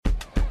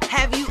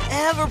Have you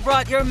ever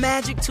brought your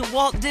magic to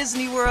Walt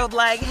Disney World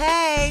like,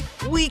 hey,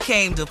 we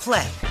came to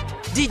play?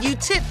 Did you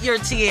tip your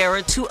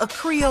tiara to a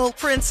Creole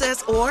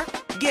princess or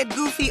get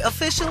goofy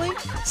officially?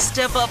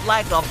 Step up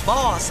like a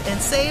boss and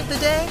save the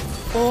day?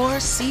 Or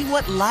see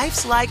what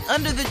life's like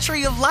under the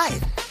tree of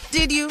life?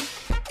 Did you?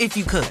 If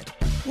you could.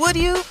 Would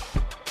you?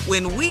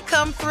 When we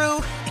come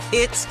through,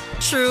 it's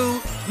true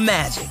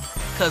magic.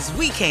 'Cause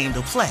we came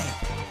to play.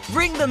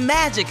 Bring the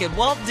magic at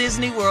Walt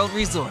Disney World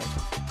Resort.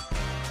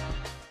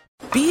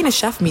 Being a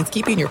chef means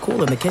keeping your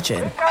cool in the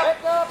kitchen.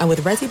 And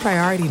with Resi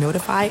Priority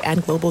Notify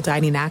and Global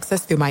Dining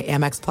Access through my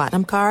Amex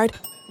Platinum card,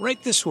 right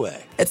this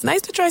way. It's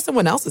nice to try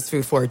someone else's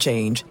food for a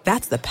change.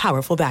 That's the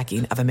powerful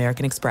backing of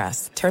American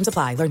Express. Terms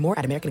apply. Learn more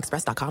at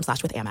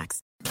americanexpress.com/withAmex.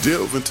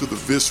 Delve into the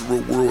visceral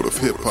world of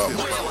hip-hop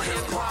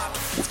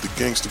with the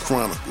Gangster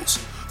Chronicles.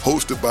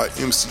 Hosted by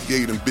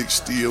MC8 and Big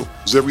Steel.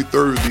 Every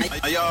Thursday,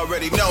 a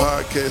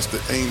podcast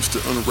that aims to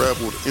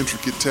unravel the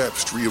intricate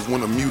tapestry of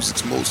one of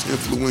music's most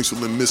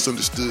influential and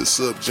misunderstood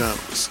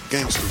subgenres,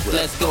 gangster rap.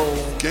 Let's go.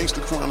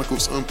 Gangster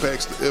Chronicles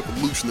unpacks the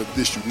evolution of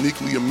this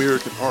uniquely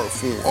American art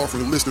form,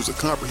 offering listeners a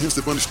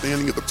comprehensive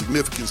understanding of the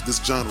significance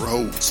this genre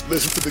holds.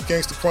 Listen to the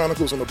Gangster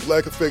Chronicles on the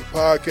Black Effect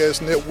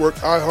Podcast Network,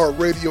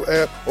 iHeartRadio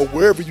app, or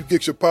wherever you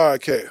get your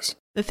podcasts.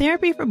 The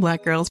Therapy for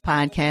Black Girls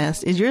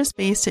podcast is your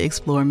space to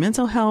explore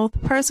mental health,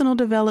 personal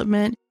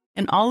development,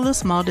 and all of the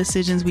small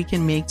decisions we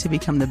can make to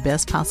become the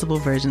best possible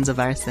versions of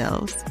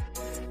ourselves.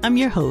 I'm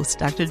your host,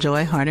 Dr.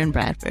 Joy Harden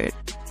Bradford,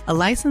 a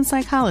licensed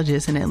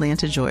psychologist in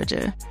Atlanta,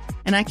 Georgia,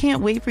 and I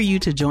can't wait for you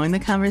to join the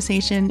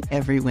conversation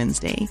every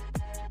Wednesday.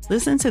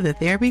 Listen to the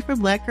Therapy for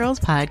Black Girls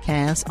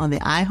podcast on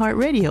the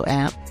iHeartRadio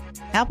app,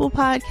 Apple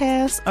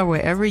Podcasts, or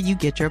wherever you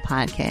get your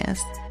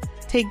podcasts.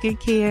 Take good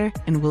care,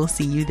 and we'll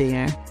see you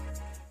there.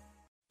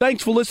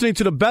 Thanks for listening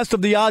to the Best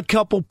of the Odd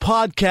Couple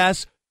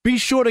podcast. Be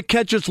sure to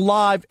catch us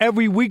live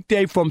every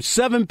weekday from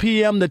 7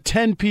 p.m. to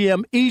 10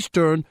 p.m.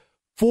 Eastern,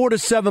 4 to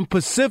 7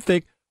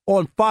 Pacific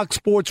on Fox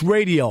Sports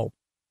Radio.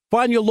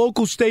 Find your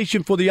local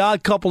station for The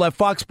Odd Couple at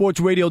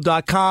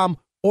foxsportsradio.com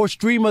or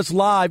stream us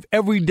live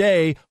every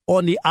day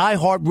on the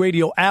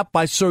iHeartRadio app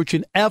by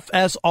searching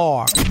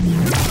FSR.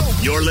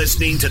 You're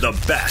listening to the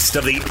Best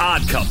of the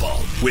Odd Couple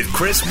with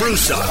Chris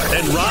Broussard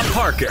and Rob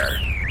Parker.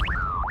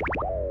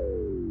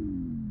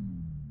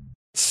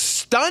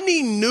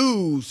 Stunning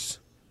news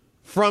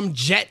from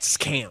Jets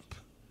camp.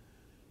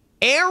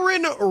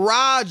 Aaron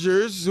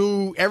Rodgers,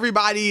 who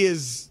everybody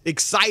is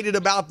excited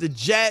about the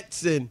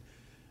Jets and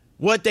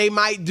what they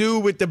might do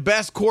with the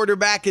best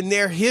quarterback in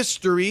their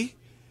history,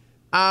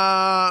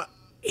 Rob,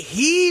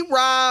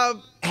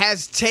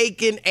 has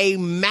taken a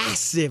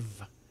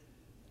massive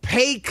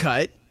pay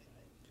cut.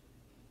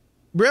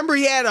 Remember,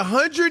 he had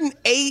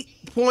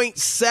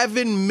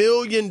 $108.7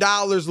 million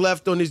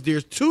left on his deal.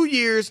 2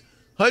 years,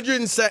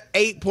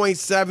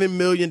 $108.7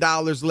 million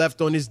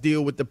left on his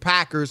deal with the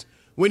Packers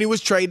when he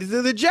was traded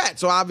to the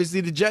Jets. So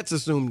obviously the Jets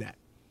assumed that.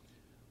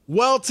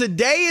 Well,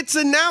 today it's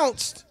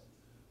announced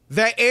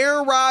that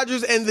Aaron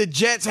Rodgers and the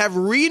Jets have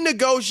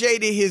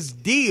renegotiated his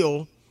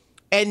deal,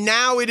 and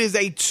now it is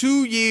a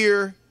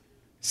 2-year,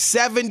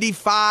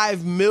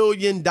 $75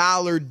 million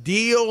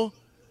deal.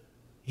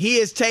 He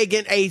has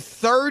taken a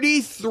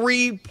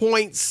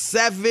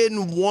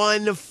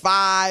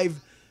 $33.715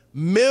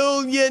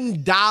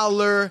 million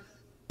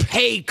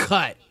pay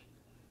cut.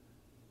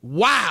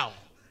 Wow.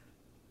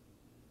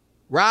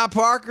 Rob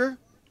Parker,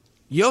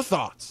 your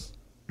thoughts?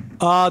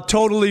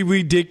 Totally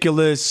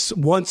ridiculous.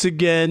 Once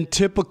again,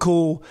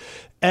 typical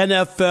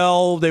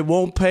NFL. They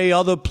won't pay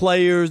other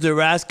players. They're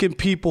asking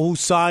people who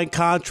sign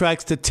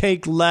contracts to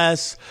take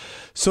less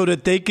so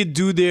that they could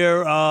do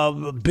their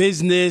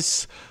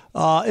business.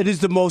 It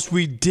is the most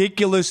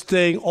ridiculous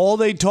thing. All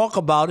they talk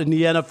about in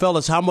the NFL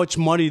is how much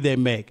money they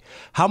make,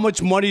 how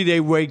much money they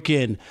rake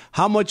in,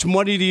 how much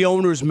money the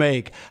owners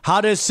make,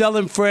 how they're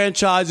selling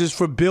franchises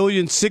for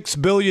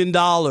 $6 billion,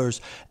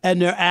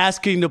 and they're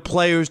asking the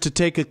players to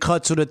take a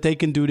cut so that they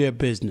can do their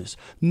business.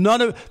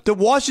 None of the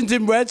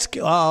Washington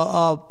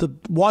the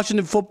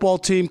Washington football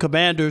team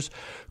Commanders,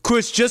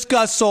 Chris, just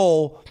got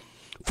sold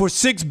for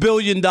 $6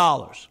 billion.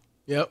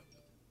 Yep.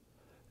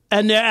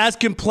 And they're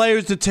asking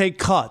players to take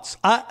cuts.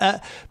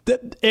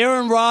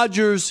 Aaron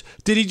Rodgers,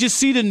 did he just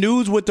see the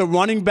news with the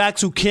running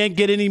backs who can't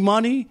get any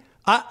money?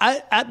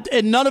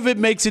 And none of it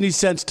makes any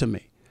sense to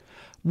me.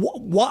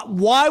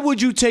 Why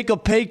would you take a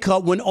pay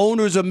cut when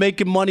owners are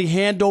making money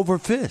hand over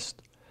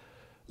fist?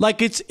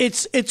 Like it's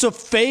a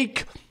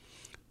fake.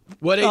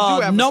 Well, they do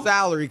have a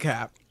salary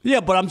cap. Yeah,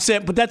 but I'm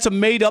saying, that's a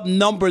made-up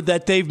number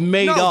that they've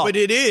made up. No, but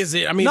it is.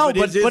 I mean, but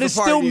it's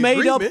still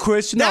made up,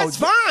 Chris. No, that's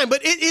fine,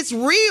 but it's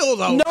real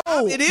though. No,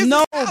 it is.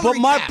 No, but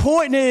my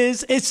point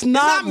is, it's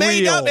not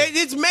made real. Up.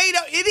 It's made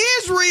up. It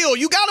is real.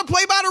 You got to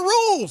play by the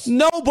rules.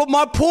 No, but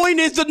my point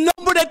is, the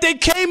number that they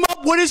came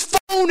up with is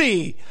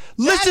phony.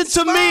 Listen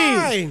to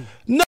me.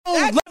 No,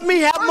 let me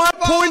have my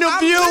point of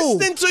view. I'm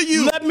listening to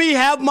you. Let me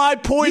have my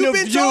point of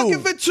view. You've been talking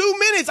for 2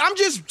 minutes. I'm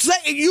just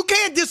saying you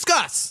can't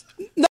discuss.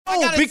 No,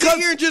 because sit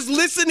here and just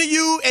listen to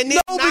you and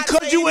then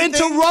because you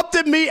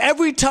interrupted me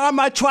every time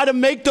I try to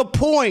make the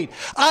point.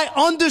 I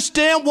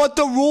understand what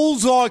the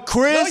rules are,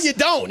 Chris. No, you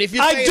don't. If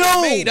you're saying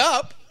it's made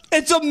up.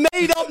 It's a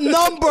made-up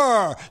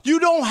number. You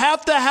don't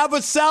have to have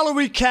a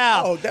salary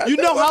cap. You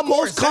know how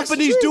most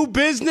companies do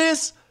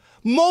business?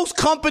 Most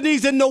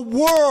companies in the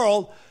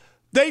world,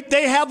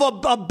 they have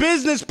a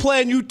business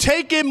plan. You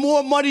take in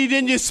more money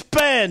than you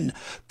spend.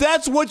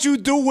 That's what you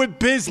do with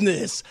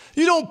business.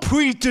 You don't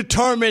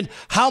predetermine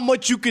how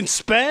much you can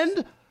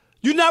spend.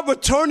 You're not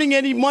returning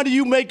any money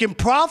you make in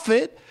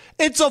profit.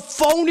 It's a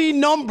phony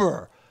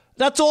number.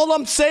 That's all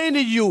I'm saying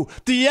to you.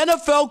 The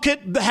NFL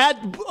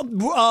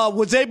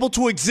was able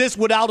to exist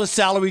without a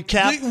salary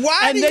cap.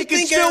 Why do you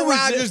think Aaron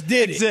Rodgers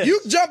did it? You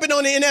jumping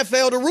on the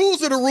NFL. The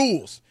rules are the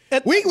rules.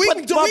 We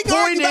argue about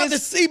the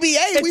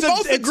CBA. We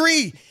both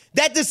agree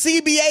that the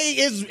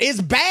CBA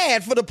is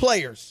bad for the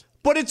players.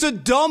 But it's a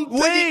dumb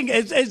thing.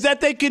 Is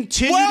that they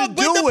continue to do it.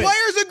 But the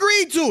players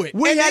agreed to it.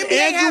 We had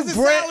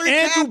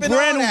Andrew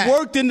Brand who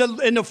worked in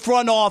the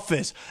front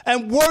office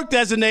and worked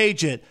as an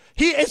agent.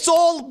 It's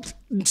all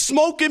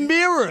smoke and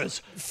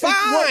mirrors.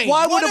 Fine.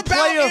 What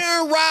about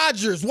Aaron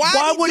Rodgers?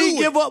 Why would he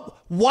give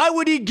up? Why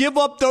would he give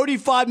up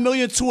 $35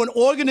 million to an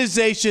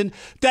organization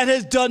that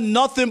has done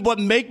nothing but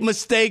make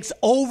mistakes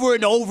over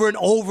and over and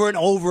over and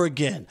over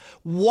again?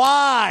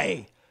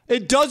 Why?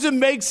 It doesn't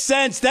make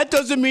sense. That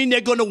doesn't mean they're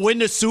going to win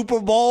the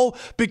Super Bowl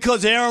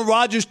because Aaron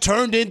Rodgers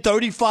turned in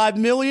 $35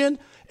 million.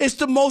 It's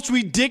the most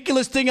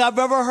ridiculous thing I've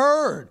ever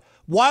heard.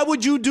 Why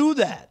would you do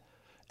that?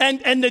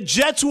 And the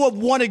Jets, who have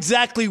won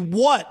exactly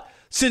what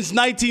since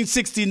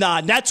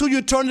 1969? That's who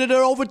you're turning it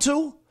over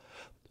to?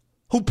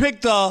 Who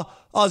picked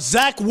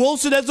Zach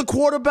Wilson as a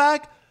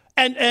quarterback?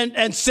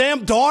 And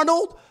Sam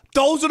Darnold?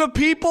 Those are the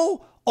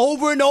people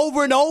over and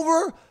over and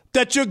over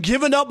that you're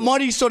giving up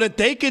money so that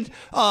they can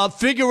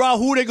figure out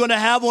who they're going to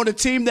have on the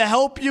team to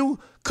help you?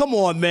 Come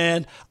on,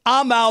 man.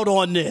 I'm out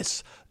on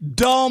this.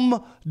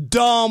 Dumb,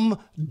 dumb,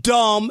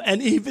 dumb,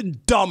 and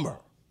even dumber.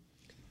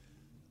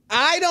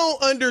 I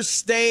don't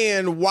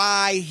understand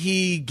why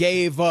he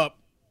gave up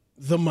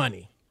the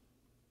money.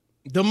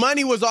 The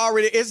money was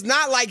already, it's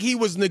not like he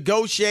was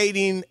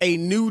negotiating a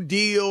new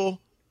deal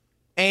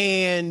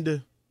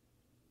and,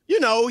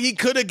 he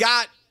could have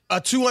got a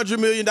 $200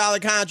 million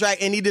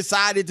contract and he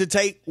decided to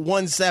take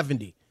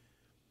 $170.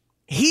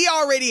 He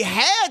already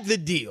had the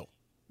deal.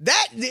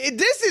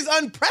 This is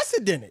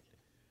unprecedented.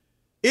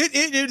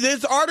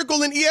 This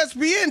article in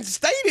ESPN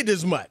stated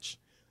as much.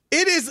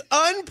 It is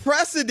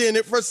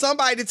unprecedented for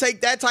somebody to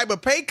take that type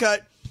of pay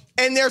cut,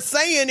 and they're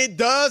saying it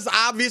does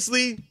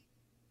obviously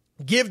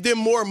give them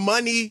more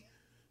money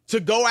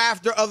to go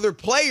after other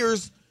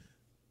players.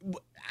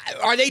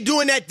 Are they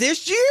doing that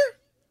this year?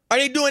 Are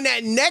they doing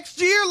that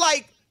next year?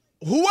 Like,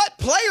 what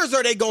players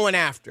are they going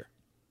after?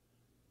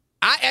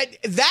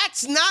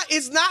 It's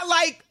not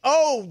like,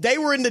 they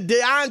were in the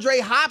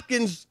DeAndre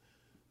Hopkins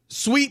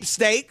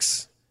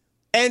sweepstakes,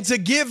 and to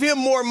give him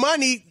more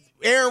money,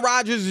 Aaron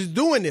Rodgers is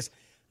doing this.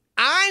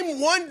 I'm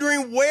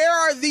wondering, where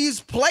are these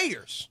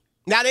players?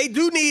 Now, they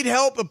do need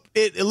help,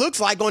 it looks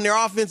like, on their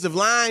offensive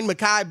line.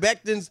 Mekhi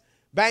Becton's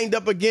banged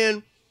up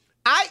again.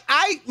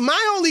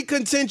 My only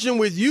contention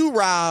with you,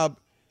 Rob,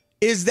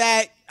 is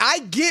that I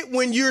get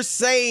when you're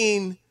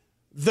saying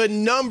the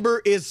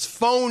number is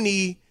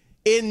phony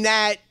in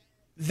that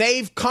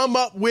they've come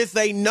up with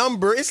a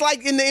number. It's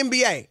like in the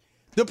NBA.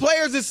 The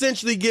players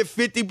essentially get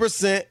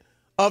 50%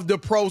 of the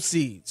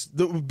proceeds,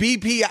 the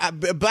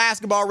BP,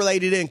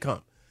 basketball-related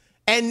income.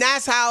 And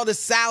that's how the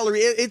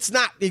salary, it's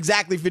not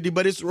exactly 50,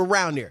 but it's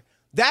around there.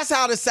 That's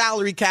how the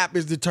salary cap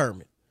is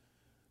determined.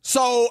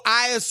 So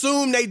I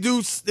assume they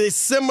do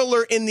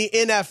similar in the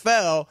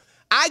NFL.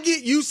 I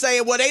get you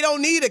saying, well, they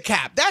don't need a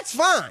cap. That's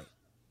fine.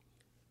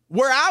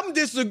 Where I'm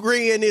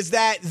disagreeing is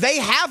that they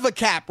have a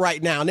cap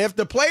right now. And if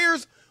the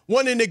players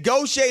want to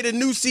negotiate a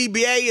new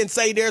CBA and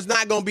say there's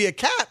not going to be a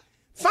cap,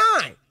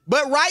 fine.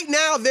 But right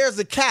now there's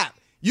a cap.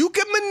 You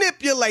can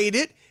manipulate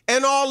it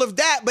and all of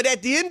that. But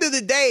at the end of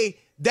the day,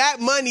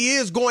 that money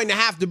is going to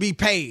have to be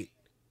paid.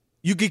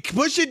 You can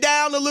push it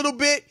down a little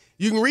bit.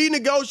 You can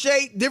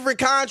renegotiate different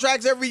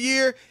contracts every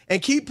year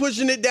and keep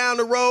pushing it down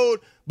the road.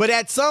 But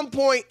at some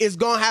point, it's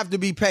going to have to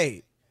be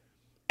paid.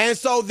 And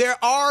so there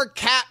are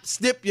cap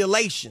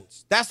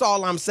stipulations. That's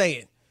all I'm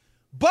saying.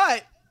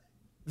 But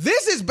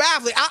this is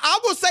baffling. I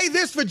will say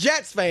this for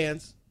Jets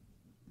fans.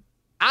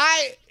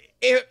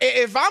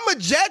 If I'm a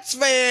Jets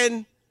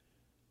fan,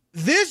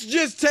 this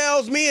just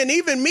tells me, and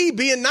even me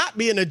not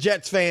being a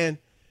Jets fan,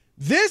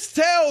 this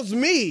tells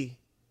me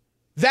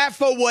that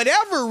for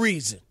whatever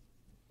reason,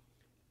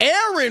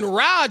 Aaron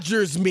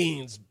Rodgers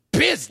means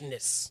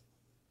business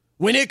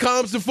when it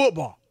comes to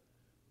football.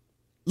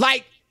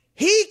 Like,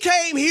 he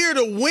came here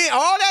to win.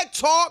 All that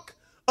talk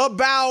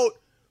about,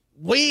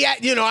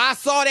 I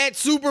saw that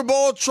Super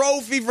Bowl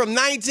trophy from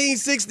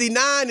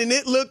 1969 and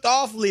it looked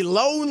awfully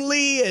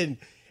lonely and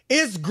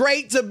it's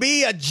great to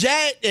be a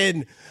Jet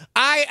and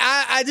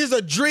I just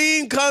a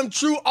dream come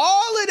true.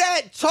 All of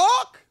that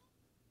talk,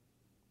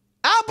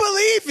 I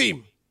believe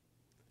him.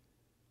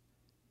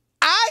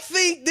 I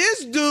think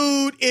this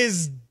dude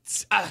is,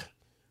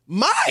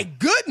 my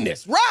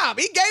goodness, Rob,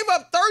 he gave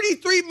up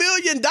 $33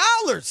 million.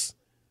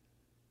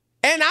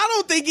 And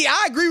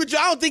I agree with you.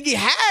 I don't think he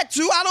had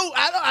to.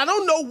 I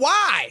don't know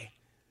why.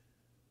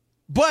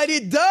 But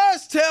it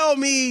does tell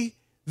me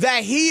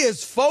that he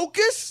is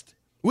focused.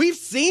 We've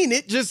seen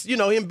it, just,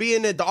 him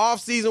being at the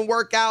offseason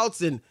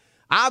workouts and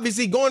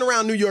obviously going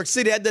around New York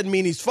City. That doesn't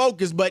mean he's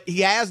focused, but he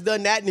has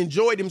done that and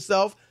enjoyed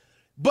himself.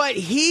 But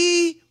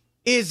he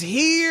is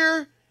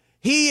here.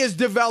 He is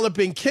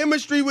developing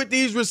chemistry with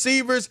these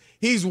receivers.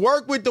 He's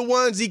worked with the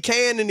ones he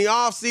can in the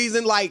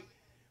offseason. Like,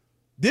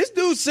 this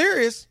dude's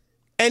serious.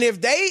 And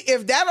if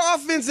that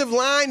offensive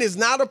line is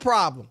not a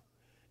problem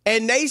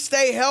and they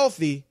stay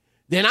healthy,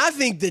 then I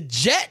think the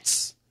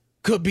Jets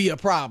could be a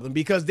problem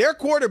because their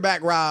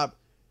quarterback, Rob,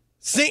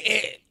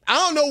 I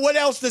don't know what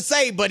else to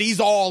say, but he's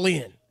all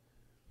in.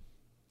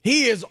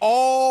 He is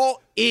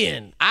all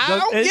in. I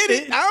don't get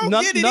it. I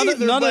don't get it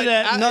either.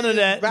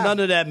 None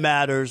of that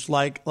matters.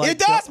 Like it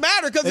does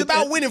matter because it's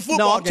about winning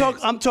football games.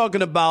 I'm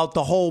talking about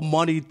the whole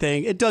money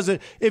thing. It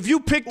doesn't. If you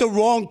pick the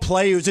wrong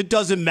players, it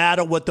doesn't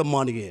matter what the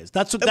money is.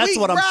 That's what I'm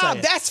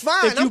saying. That's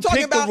fine. I'm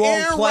talking about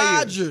Aaron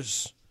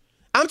Rodgers.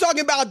 I'm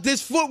talking about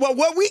this football.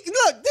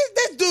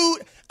 This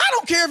dude. I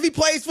don't care if he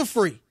plays for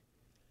free.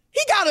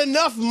 He got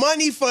enough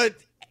money for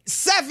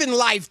 7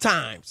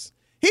 lifetimes.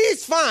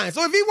 He's fine.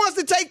 So if he wants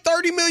to take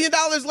 $30 million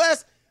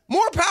less,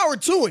 more power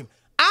to him.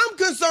 I'm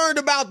concerned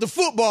about the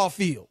football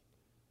field.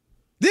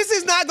 This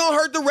is not going to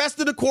hurt the rest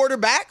of the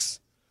quarterbacks.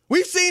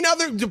 We've seen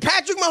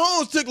Patrick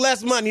Mahomes took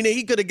less money than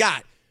he could have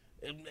got.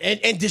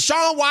 And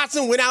Deshaun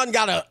Watson went out and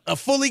got a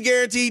fully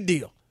guaranteed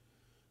deal.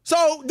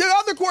 So the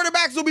other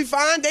quarterbacks will be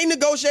fine. They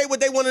negotiate what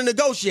they want to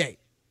negotiate.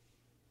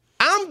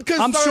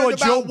 I'm sure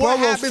Joe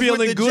Burrow's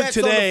feeling good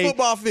today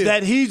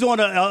that he's on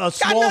a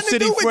small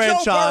city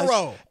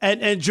franchise.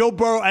 And Joe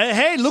Burrow,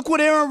 hey, look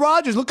what Aaron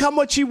Rodgers, look how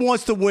much he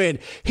wants to win.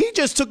 He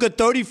just took a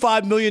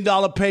 $35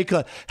 million pay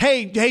cut.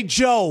 Hey,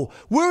 Joe,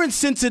 we're in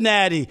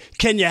Cincinnati.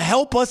 Can you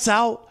help us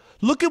out?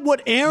 Look at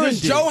what Aaron did.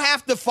 Does Joe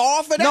have to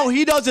fall for that? No,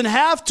 he doesn't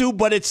have to,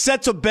 but it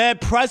sets a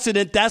bad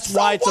precedent. That's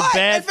why it's a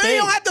bad thing. If he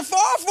don't have to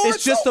fall for it,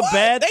 it's just a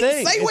bad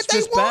thing. They say what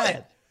they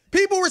want.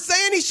 People were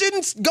saying he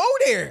shouldn't go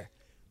there.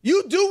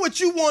 You do what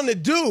you want to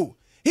do.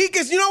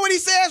 You know what he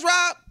says,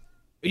 Rob?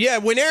 Yeah,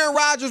 when Aaron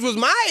Rodgers was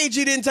my age,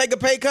 he didn't take a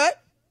pay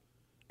cut.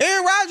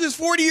 Aaron Rodgers is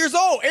 40 years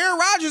old. Aaron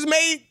Rodgers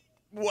made,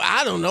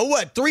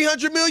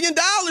 $300 million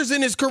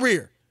in his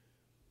career.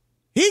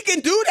 He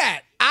can do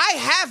that. I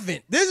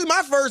haven't. This is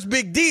my first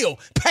big deal.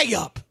 Pay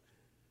up.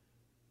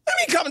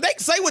 They can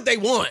say what they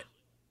want.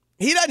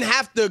 He doesn't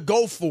have to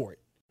go for it.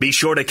 Be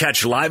sure to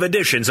catch live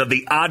editions of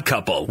The Odd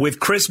Couple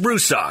with Chris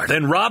Broussard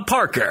and Rob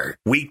Parker.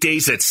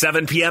 Weekdays at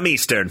 7 p.m.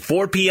 Eastern,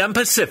 4 p.m.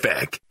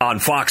 Pacific on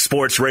Fox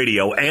Sports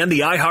Radio and the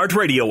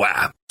iHeartRadio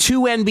app.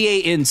 2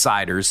 NBA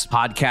insiders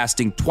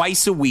podcasting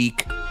twice a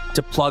week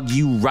to plug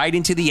you right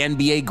into the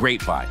NBA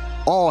grapevine.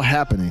 All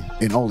happening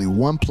in only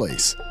one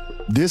place.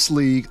 This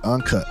League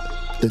Uncut,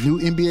 the new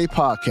NBA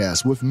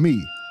podcast with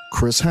me,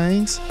 Chris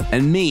Haynes,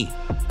 and me,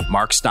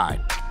 Mark Stein.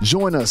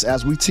 Join us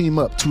as we team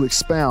up to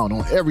expound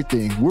on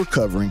everything we're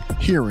covering,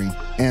 hearing,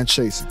 and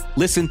chasing.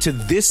 Listen to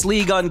This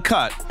League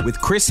Uncut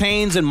with Chris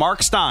Haynes and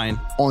Mark Stein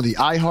on the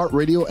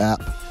iHeartRadio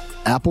app,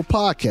 Apple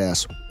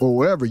Podcasts, or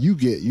wherever you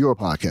get your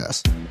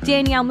podcasts.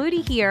 Danielle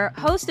Moody here,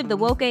 host of the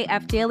Woke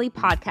AF Daily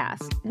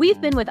podcast. We've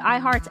been with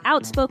iHeart's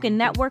Outspoken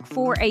Network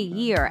for a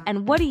year,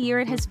 and what a year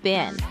it has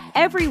been.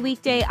 Every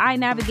weekday, I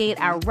navigate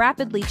our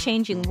rapidly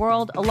changing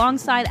world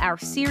alongside our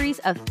series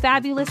of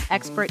fabulous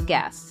expert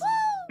guests.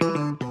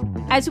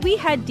 As we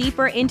head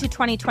deeper into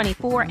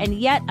 2024 and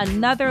yet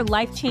another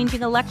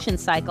life-changing election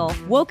cycle,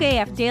 Woke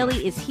AF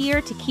Daily is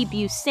here to keep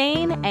you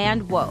sane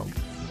and woke.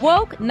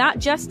 Woke not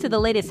just to the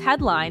latest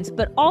headlines,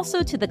 but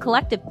also to the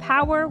collective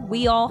power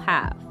we all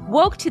have.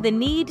 Woke to the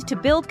need to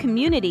build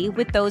community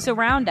with those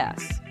around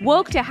us.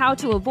 Woke to how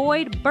to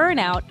avoid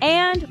burnout,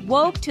 and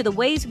woke to the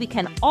ways we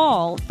can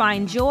all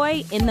find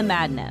joy in the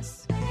madness.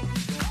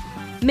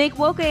 Make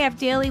Woke AF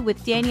Daily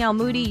with Danielle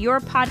Moody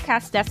your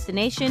podcast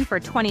destination for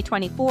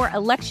 2024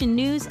 election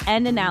news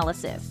and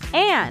analysis.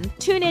 And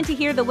tune in to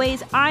hear the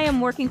ways I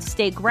am working to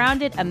stay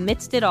grounded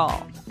amidst it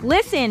all.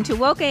 Listen to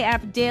Woke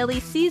AF Daily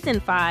Season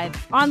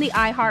 5 on the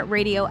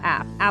iHeartRadio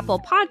app, Apple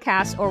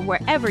Podcasts, or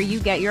wherever you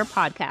get your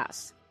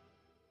podcasts.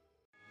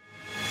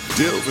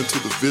 Delve into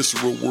the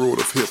visceral world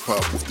of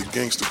hip-hop with the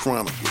Gangster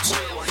Chronicles,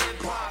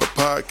 a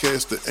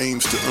podcast that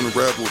aims to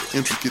unravel the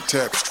intricate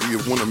tapestry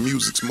of one of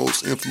music's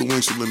most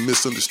influential and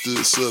misunderstood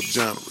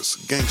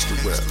subgenres, gangster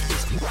rap.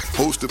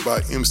 Hosted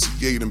by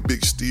MC8 and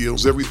Big Steel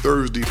every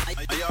Thursday,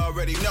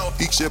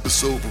 each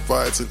episode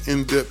provides an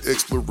in-depth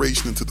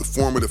exploration into the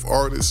formative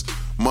artists,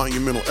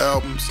 monumental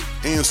albums,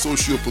 and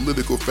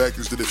socio-political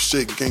factors that have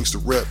shaped gangster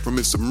rap from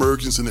its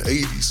emergence in the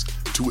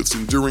 80s to its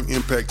enduring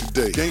impact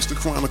today. Gangster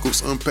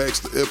Chronicles unpacks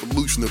the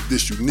evolution of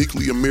this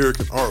uniquely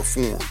American art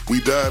form.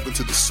 We dive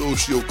into the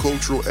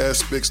socio-cultural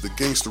aspects that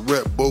gangster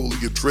rap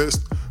boldly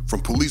addressed,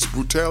 from police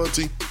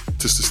brutality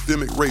to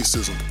systemic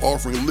racism,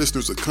 offering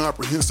listeners a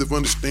comprehensive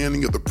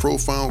understanding of the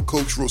profound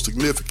cultural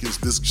significance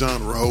this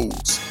genre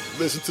holds.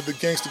 Listen to the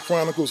Gangster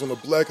Chronicles on the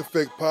Black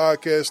Effect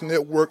Podcast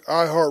Network,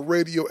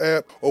 iHeartRadio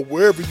app, or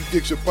wherever you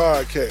get your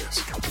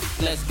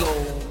podcasts. Let's go.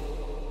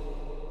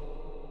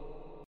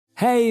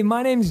 Hey,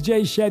 my name's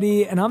Jay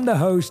Shetty, and I'm the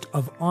host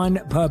of On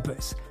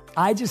Purpose.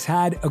 I just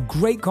had a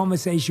great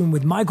conversation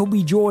with Michael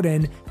B.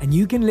 Jordan, and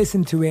you can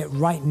listen to it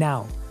right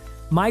now.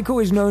 Michael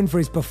is known for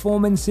his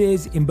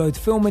performances in both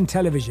film and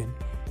television.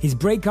 His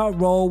breakout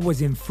role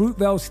was in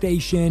Fruitvale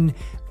Station,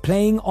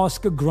 playing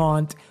Oscar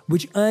Grant,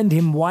 which earned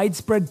him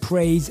widespread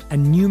praise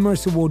and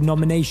numerous award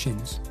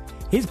nominations.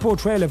 His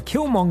portrayal of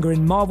Killmonger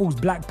in Marvel's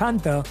Black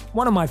Panther,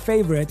 one of my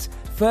favorites,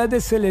 further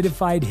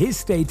solidified his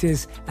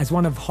status as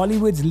one of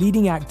Hollywood's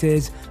leading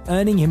actors,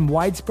 earning him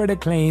widespread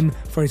acclaim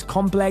for his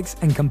complex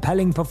and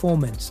compelling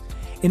performance.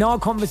 In our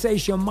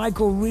conversation,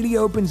 Michael really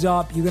opens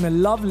up. You're going to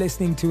love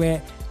listening to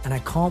it, and I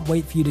can't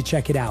wait for you to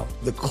check it out.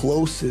 The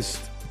closest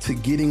to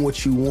getting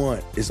what you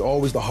want is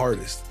always the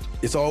hardest.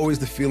 It's always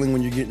the feeling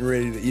when you're getting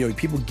ready to,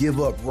 people give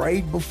up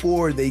right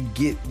before they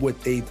get what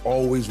they've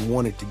always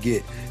wanted to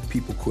get.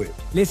 People quit.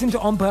 Listen to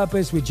On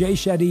Purpose with Jay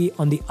Shetty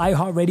on the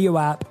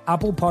iHeartRadio app,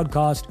 Apple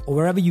Podcast, or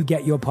wherever you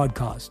get your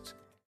podcasts.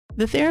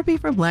 The Therapy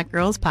for Black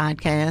Girls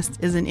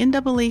podcast is an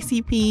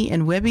NAACP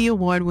and Webby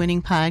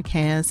Award-winning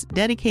podcast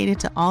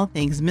dedicated to all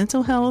things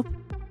mental health,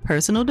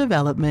 personal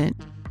development,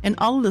 and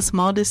all of the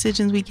small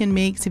decisions we can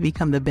make to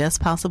become the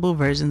best possible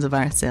versions of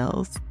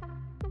ourselves.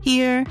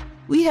 Here,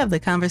 we have the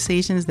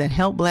conversations that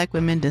help Black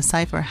women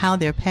decipher how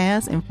their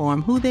past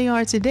inform who they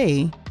are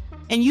today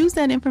and use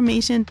that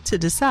information to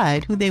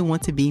decide who they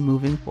want to be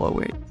moving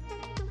forward.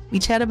 We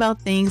chat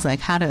about things like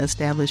how to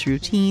establish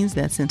routines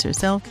that center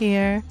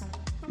self-care,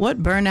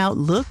 what burnout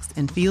looks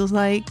and feels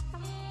like,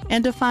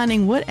 and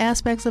defining what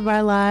aspects of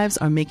our lives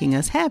are making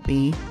us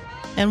happy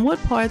and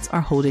what parts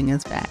are holding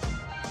us back.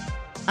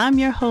 I'm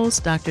your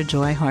host, Dr.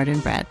 Joy Harden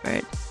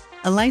Bradford,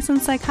 a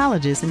licensed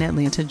psychologist in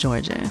Atlanta,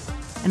 Georgia,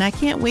 and I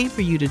can't wait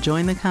for you to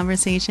join the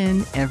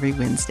conversation every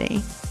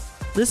Wednesday.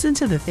 Listen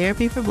to the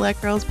Therapy for Black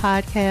Girls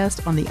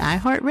podcast on the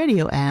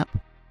iHeartRadio app,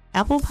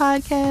 Apple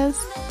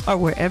Podcasts, or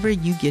wherever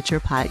you get your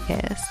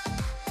podcasts.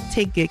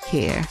 Take good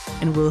care,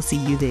 and we'll see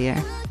you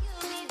there.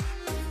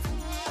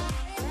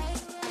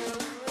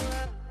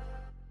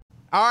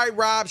 All right,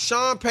 Rob,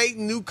 Sean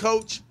Payton, new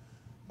coach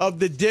of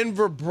the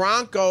Denver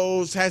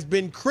Broncos, has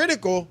been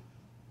critical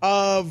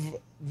of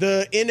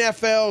the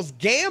NFL's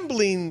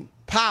gambling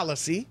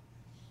policy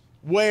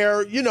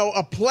where,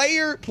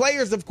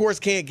 players, of course,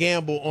 can't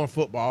gamble on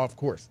football, of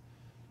course.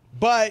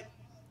 But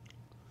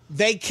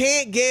they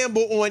can't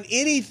gamble on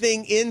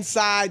anything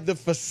inside the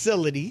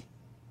facility.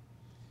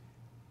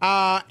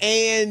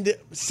 And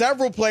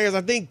several players,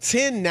 I think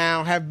 10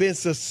 now, have been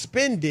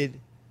suspended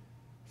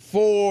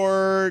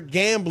for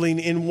gambling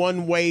in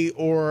one way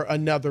or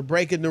another,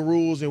 breaking the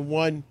rules in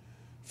one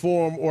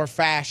form or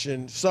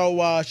fashion.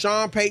 So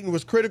Sean Payton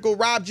was critical.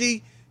 Rob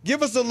G,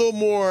 give us a little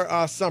more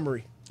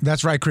summary.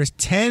 That's right, Chris.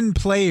 10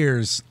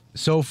 players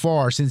so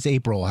far since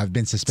April have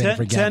been suspended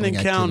for gambling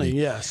 10 and activity. counting,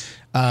 yes.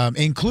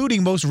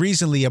 Including most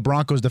recently a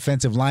Broncos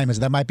defensive lineman.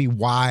 So that might be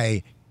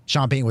why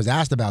Sean Payton was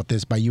asked about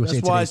this by USA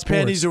That's Today why his Sports.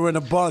 panties are in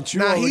a bunch.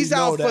 Now, he's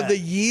out for the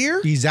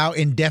year? He's out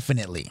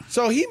indefinitely.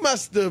 So he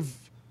must have...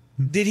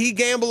 Did he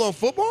gamble on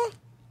football?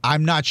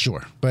 I'm not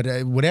sure, but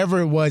whatever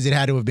it was, it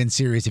had to have been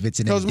serious if it's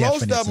an indefinite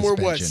suspension. Because most of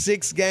them were,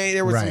 6 games?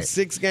 There were some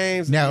 6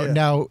 games.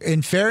 Now,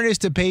 in fairness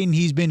to Payton,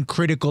 he's been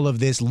critical of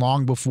this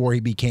long before he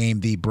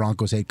became the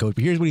Broncos head coach.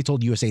 But here's what he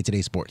told USA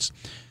Today Sports.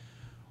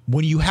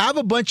 When you have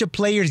a bunch of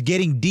players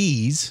getting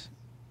Ds,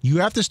 you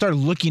have to start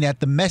looking at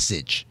the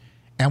message.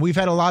 And we've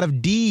had a lot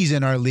of Ds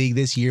in our league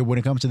this year when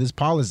it comes to this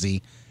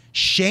policy.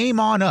 Shame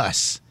on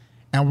us.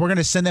 And we're going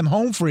to send them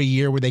home for a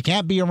year where they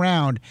can't be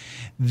around.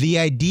 The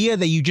idea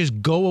that you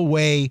just go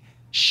away,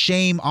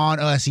 shame on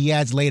us, he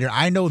adds later.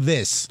 I know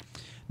this.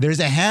 There's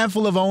a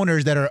handful of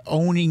owners that are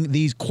owning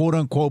these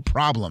quote-unquote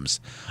problems.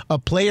 A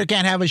player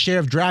can't have a share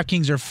of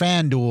DraftKings or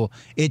FanDuel.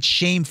 It's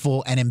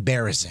shameful and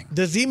embarrassing.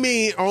 Does he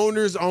mean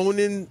owners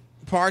owning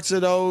parts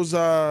of those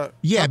Yeah,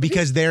 companies?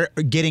 because they're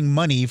getting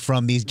money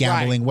from these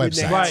gambling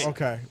websites. Right.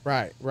 Okay,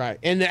 right.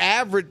 And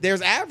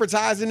there's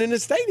advertising in the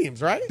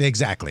stadiums, right?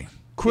 Exactly.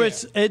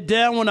 Chris,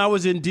 down when I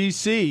was in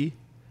D.C.,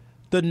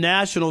 the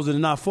Nationals, and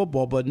not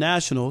football, but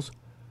Nationals,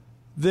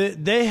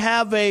 they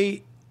have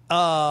a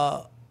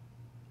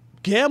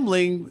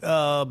gambling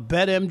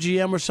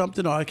BetMGM or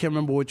something, or I can't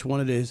remember which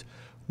one it is,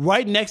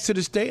 right next to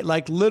the state,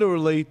 like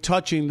literally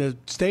touching the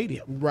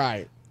stadium.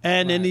 Right.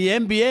 And in the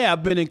NBA,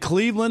 I've been in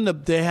Cleveland.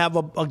 They have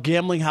a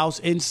gambling house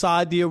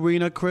inside the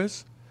arena,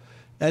 Chris,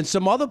 and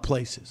some other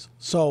places.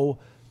 So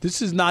this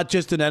is not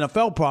just an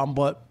NFL problem,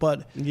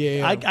 but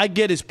I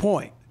get his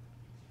point.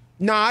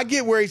 No, I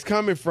get where he's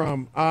coming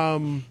from.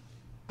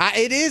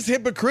 It is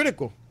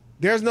hypocritical.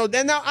 There's no.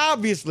 Now,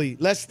 obviously,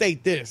 let's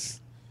state this: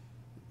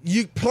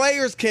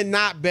 players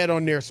cannot bet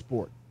on their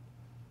sport.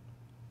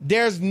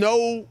 There's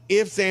no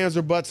ifs, ands,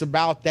 or buts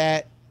about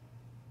that,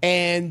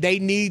 and they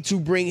need to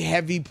bring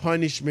heavy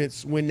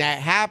punishments when that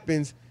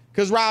happens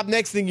Because, Rob,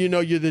 next thing you know,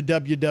 you're the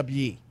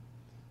WWE.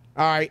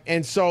 All right,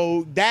 and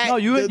so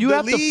that you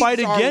have to fight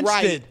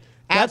against it.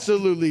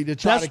 Absolutely, to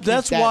try to keep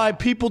that's that why out.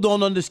 people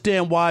don't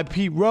understand why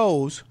Pete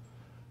Rose,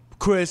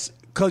 Chris,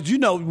 because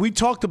we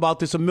talked about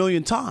this a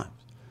million times.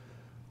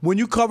 When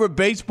you covered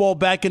baseball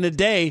back in the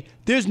day,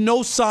 there's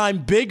no sign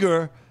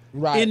bigger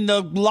in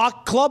the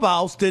locked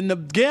clubhouse than the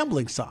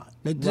gambling sign.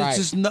 It's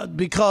just not,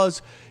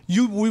 because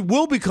we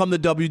will become the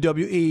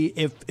WWE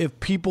if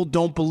people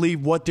don't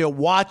believe what they're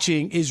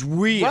watching is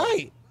real.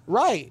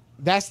 Right.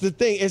 That's the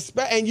thing.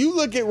 And you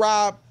look at,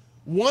 Rob,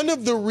 one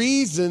of the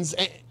reasons,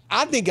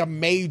 I think a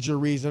major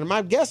reason, and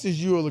my guess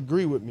is you will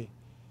agree with me,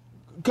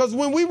 because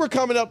when we were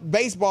coming up,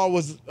 baseball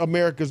was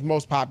America's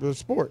most popular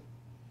sport.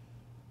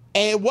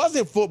 And it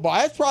wasn't football.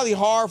 That's probably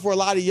hard for a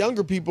lot of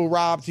younger people,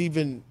 Rob, to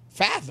even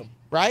fathom,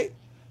 right?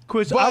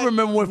 Chris, I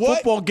remember when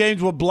football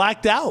games were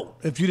blacked out.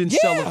 If you didn't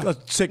sell a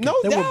ticket,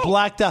 they were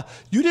blacked out.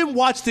 You didn't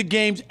watch the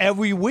games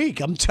every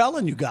week. I'm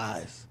telling you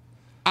guys.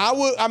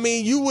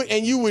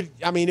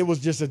 It was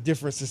just a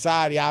different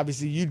society.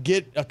 Obviously, you'd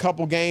get a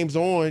couple games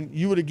on.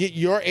 You would get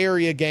your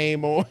area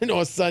game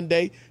on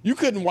Sunday. You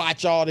couldn't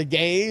watch all the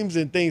games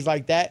and things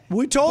like that.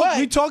 We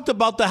talked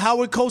about the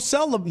Howard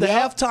Cosell, the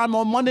halftime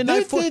on Monday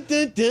Night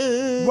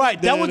Football.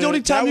 Right, that was the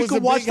only time you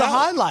could watch the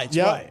highlights.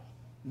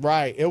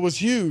 Right. It was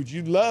huge.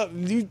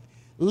 You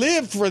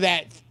lived for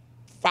that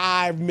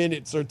 5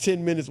 minutes or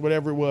 10 minutes,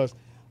 whatever it was.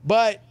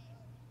 But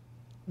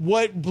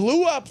what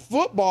blew up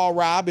football,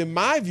 Rob, in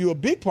my view, a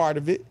big part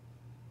of it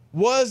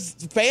was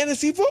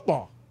fantasy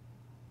football.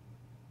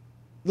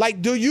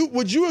 Like,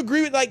 would you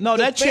agree with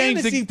that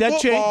changed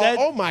football?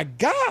 Oh my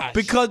gosh!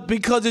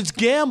 Because it's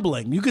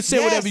gambling. You can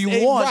say whatever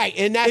you want, right?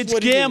 And that's it's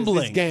what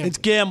gambling. It's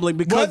gambling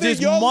because whether there's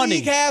your money.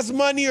 League has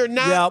money or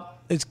not. Yep,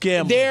 it's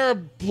gambling. There are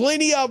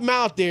plenty of them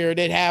out there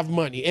that have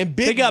money and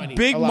big. They got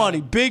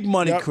money, big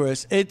money, Yep.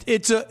 Chris.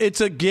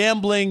 It's a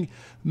gambling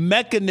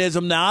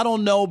mechanism. Now I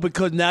don't know,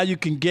 because now you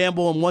can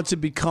gamble, and once it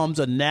becomes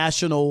a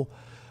national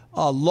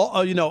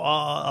law,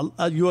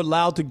 you're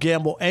allowed to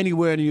gamble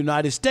anywhere in the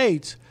United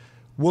States.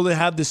 Will it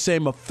have the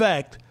same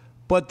effect?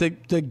 But the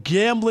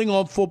gambling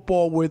on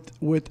football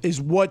with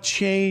is what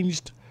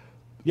changed.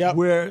 Yep.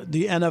 Where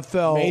the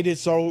NFL made it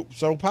so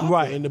popular.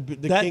 Right. And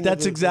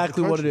That's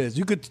exactly what it is.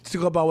 You could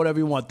talk about whatever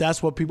you want.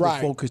 That's what people are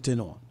focused in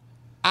on.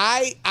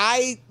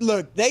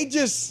 Look, they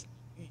just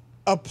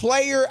a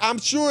player. I'm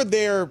sure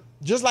they're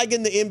just like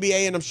in the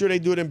NBA, and I'm sure they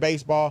do it in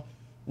baseball,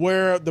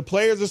 where the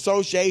Players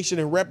Association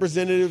and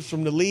representatives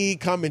from the league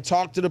come and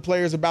talk to the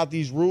players about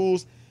these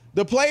rules.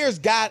 The players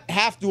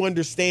have to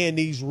understand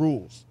these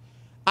rules.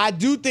 I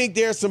do think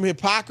there's some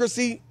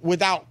hypocrisy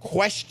without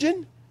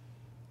question.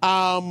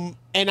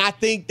 And I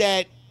think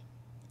that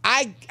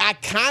I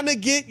kind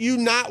of get you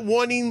not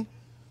wanting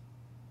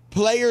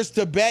players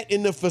to bet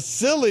in the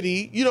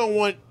facility. You don't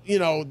want,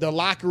 the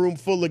locker room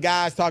full of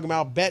guys talking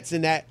about bets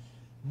and that.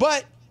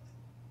 But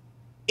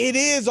it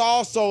is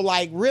also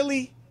like,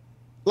 really?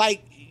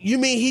 Like, you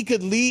mean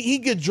he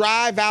could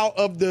drive out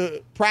of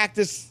the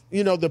practice,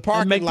 the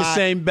parking and make lot the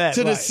same bet,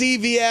 to the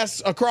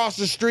CVS across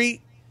the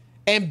street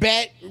and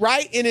bet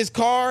right in his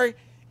car?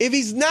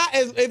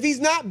 If he's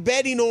not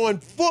betting on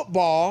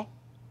football,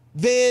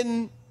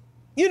 then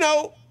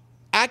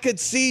I could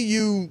see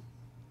you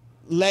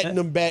letting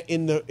them bet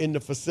in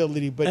the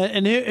facility.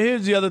 But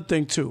here's the other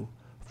thing too: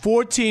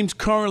 4 teams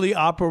currently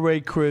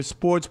operate, Chris,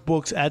 sports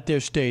books at their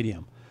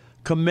stadium: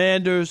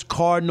 Commanders,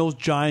 Cardinals,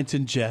 Giants,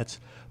 and Jets.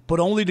 But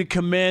only the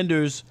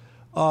Commanders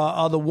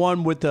are the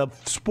one with the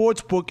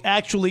sports book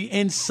actually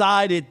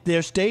inside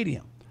their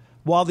stadium,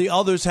 while the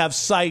others have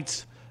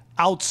sites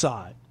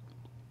outside.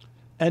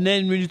 And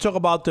then when you talk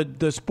about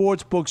the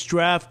sports books,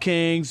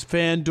 DraftKings,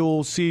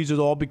 FanDuel, Caesars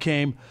all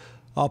became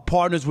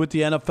partners with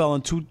the NFL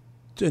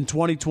in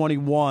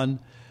 2021.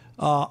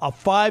 A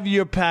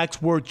 5-year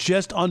pact's worth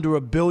just under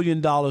 $1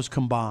 billion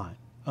combined.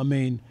 I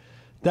mean,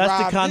 that's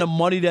Rob, the kind of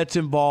money that's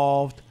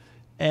involved.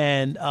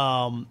 And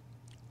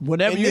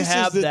whenever you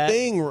have that,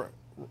 thing.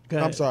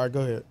 I'm sorry. Go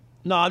ahead.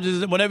 No,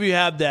 whenever you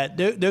have that,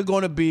 they're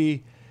going to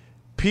be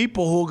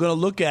people who are going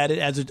to look at it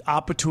as an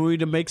opportunity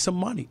to make some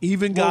money.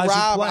 Even guys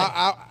Rob, who play.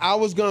 I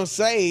was going to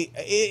say,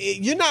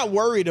 you're not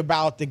worried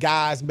about the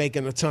guys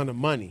making a ton of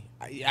money.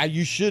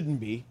 You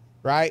shouldn't be,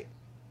 right?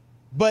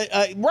 But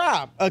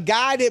Rob, a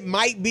guy that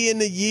might be in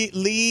the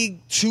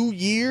league 2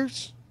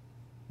 years,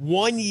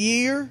 1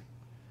 year.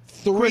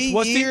 3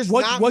 Chris, years,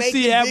 what's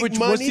the average?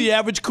 What's the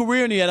average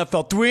career in the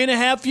NFL?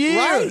 3.5 years.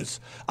 Right.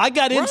 I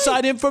got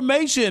inside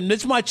information.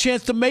 It's my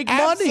chance to make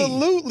money.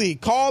 Absolutely.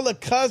 Call a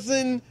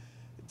cousin.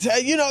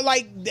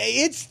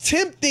 It's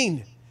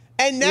tempting,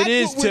 and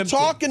that's what we're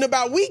talking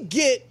about. We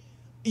get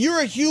you're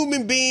a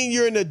human being.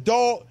 You're an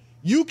adult.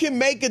 You can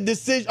make a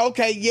decision.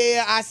 Okay,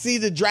 yeah, I see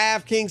the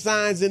DraftKings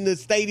signs in the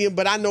stadium,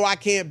 but I know I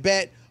can't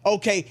bet.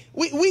 Okay,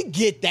 we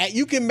get that.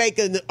 You can make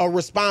a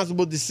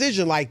responsible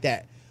decision like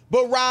that.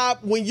 But, Rob,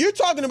 when you're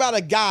talking about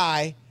a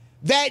guy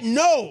that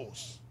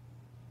knows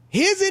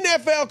his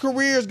NFL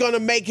career is going to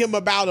make him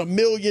about $1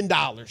 million,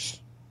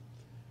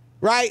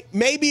 right?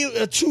 Maybe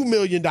 $2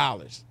 million.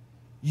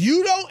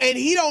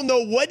 He don't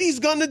know what he's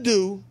going to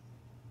do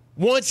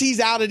once he's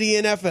out of the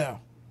NFL.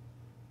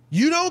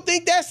 You don't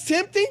think that's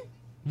tempting?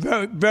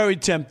 Very, very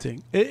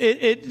tempting.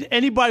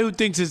 Anybody who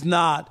thinks it's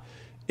not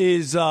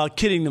is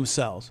kidding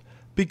themselves.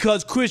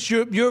 Because Chris,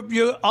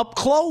 you're up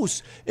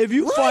close. If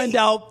you find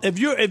out if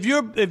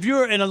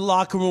you're in a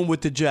locker room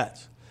with the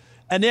Jets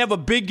and they have a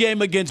big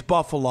game against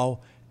Buffalo,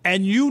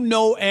 and you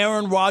know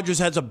Aaron Rodgers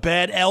has a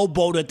bad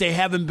elbow that they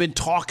haven't been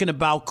talking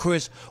about,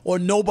 Chris, or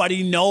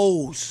nobody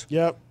knows.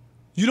 Yep.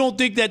 You don't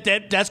think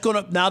that's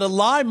going to – now the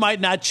line might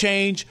not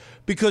change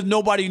because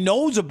nobody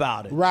knows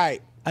about it.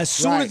 Right. As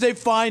soon as they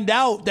find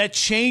out, that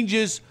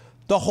changes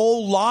the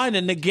whole line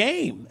in the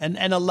game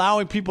and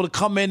allowing people to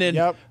come in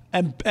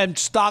and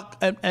stock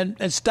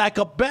and stack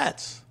up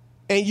bets.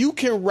 And you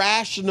can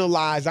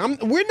rationalize.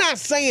 We're not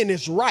saying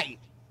it's right.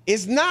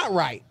 It's not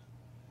right.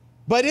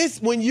 But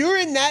it's when you're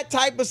in that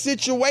type of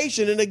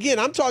situation, and again,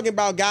 I'm talking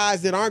about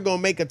guys that aren't going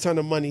to make a ton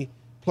of money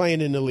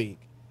playing in the league.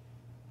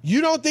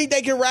 You don't think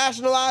they can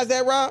rationalize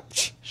that, Rob?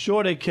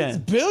 Sure they can.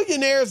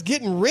 Billionaires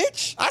getting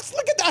rich? I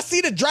see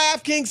the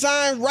DraftKings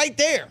sign right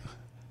there.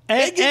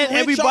 And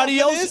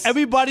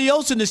everybody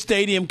else in the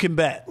stadium can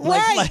bet.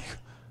 Right.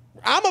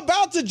 I'm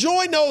about to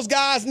join those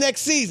guys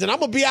next season. I'm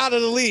going to be out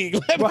of the league.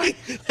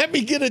 Let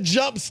me get a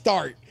jump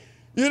start.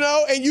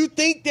 And you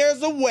think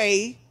there's a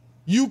way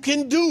you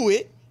can do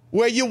it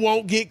where you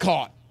won't get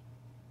caught.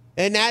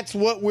 And that's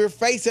what we're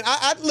facing.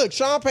 Look,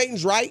 Sean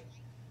Payton's right.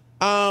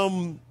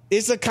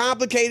 It's a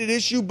complicated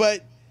issue,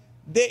 but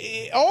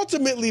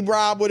ultimately,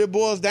 Rob, what it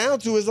boils down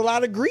to is a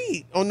lot of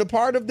greed on the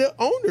part of the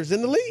owners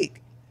in the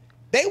league.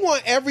 They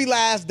want every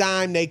last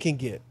dime they can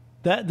get.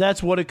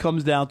 That's what it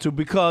comes down to,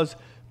 because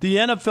the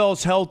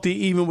NFL's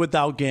healthy even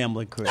without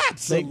gambling, Chris.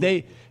 Absolutely.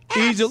 They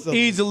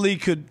easily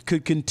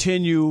could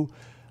continue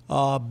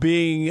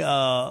being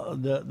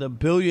the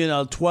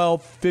 $12,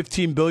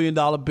 $15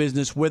 billion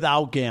business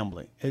without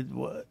gambling.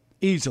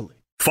 Easily.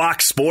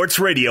 Fox Sports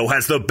Radio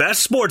has the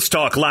best sports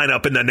talk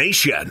lineup in the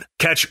nation.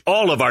 Catch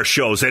all of our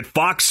shows at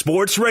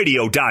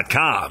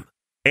foxsportsradio.com.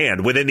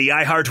 And within the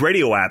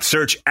iHeartRadio app,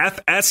 search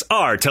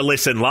FSR to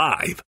listen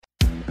live.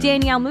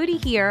 Danielle Moody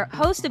here,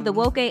 host of the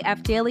Woke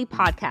AF Daily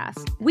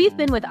podcast. We've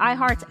been with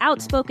iHeart's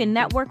Outspoken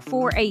Network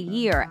for a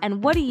year,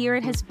 and what a year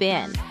it has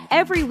been.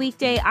 Every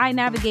weekday, I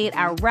navigate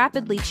our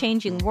rapidly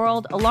changing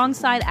world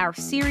alongside our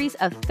series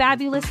of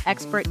fabulous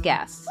expert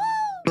guests.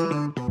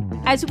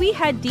 As we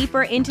head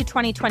deeper into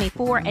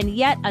 2024 and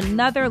yet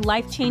another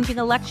life-changing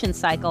election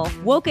cycle,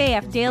 Woke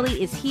AF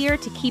Daily is here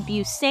to keep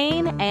you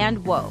sane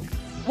and woke.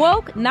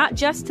 Woke not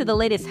just to the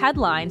latest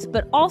headlines,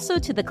 but also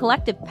to the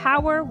collective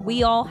power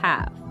we all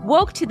have.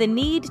 Woke to the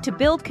need to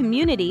build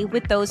community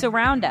with those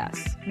around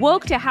us.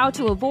 Woke to how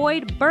to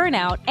avoid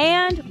burnout,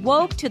 and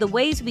woke to the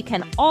ways we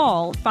can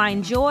all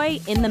find joy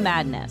in the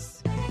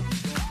madness.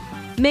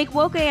 Make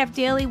Woke AF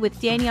Daily with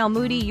Danielle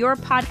Moody your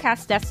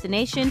podcast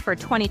destination for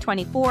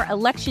 2024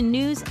 election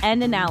news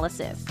and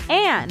analysis.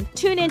 And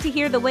tune in to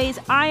hear the ways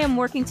I am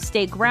working to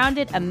stay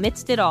grounded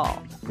amidst it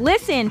all.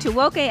 Listen to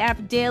Woke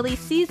AF Daily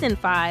Season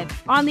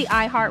 5 on the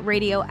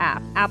iHeartRadio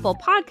app, Apple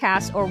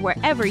Podcasts, or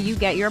wherever you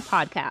get your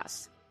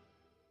podcasts.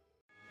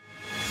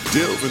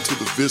 Delve into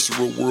the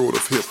visceral world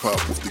of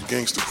hip-hop with the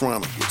Gangsta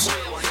Chronicles, a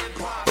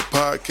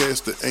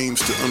podcast that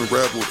aims to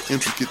unravel the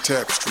intricate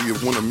tapestry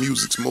of one of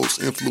music's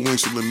most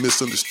influential and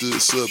misunderstood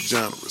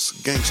subgenres,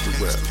 gangsta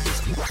rap.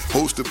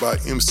 Hosted by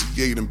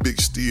MC8 and Big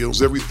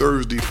Steels every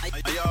Thursday,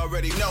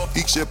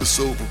 each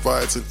episode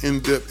provides an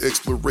in-depth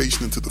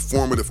exploration into the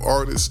formative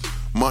artists,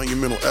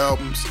 monumental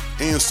albums,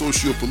 and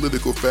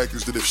socio-political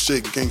factors that have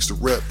shaped gangsta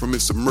rap from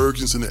its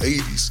emergence in the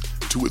 80s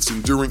to its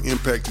enduring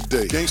impact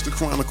today. Gangsta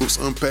Chronicles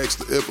unpacks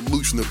the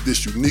evolution of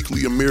this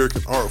uniquely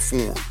American art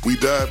form. We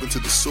dive into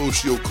the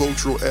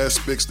socio-cultural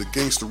aspects that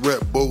gangsta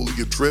rap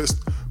boldly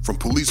addressed, from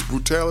police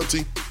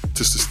brutality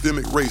to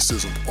systemic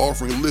racism,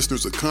 offering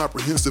listeners a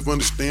comprehensive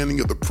understanding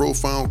of the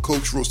profound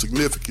cultural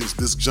significance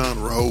this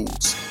genre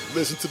holds.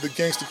 Listen to the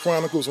Gangsta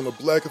Chronicles on the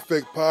Black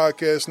Effect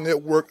Podcast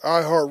Network,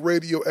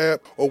 iHeartRadio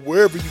app, or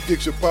wherever you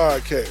get your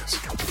podcasts.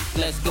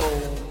 Let's go.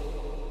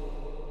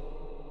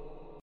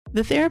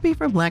 The Therapy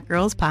for Black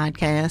Girls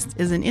podcast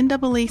is an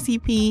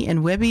NAACP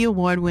and Webby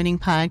Award-winning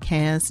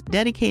podcast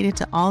dedicated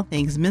to all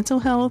things mental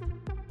health,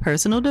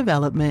 personal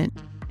development,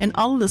 and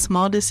all of the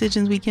small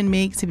decisions we can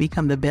make to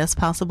become the best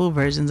possible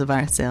versions of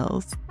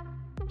ourselves.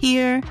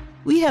 Here,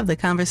 we have the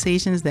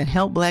conversations that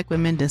help Black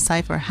women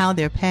decipher how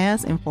their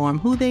past inform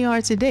who they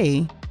are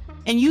today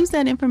and use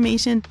that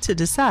information to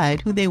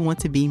decide who they want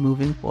to be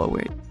moving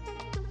forward.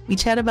 We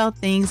chat about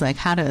things like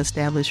how to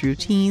establish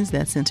routines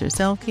that center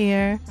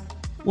self-care,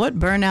 what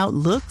burnout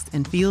looks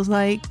and feels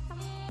like,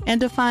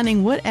 and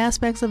defining what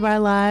aspects of our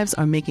lives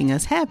are making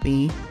us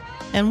happy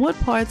and what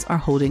parts are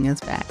holding us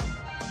back.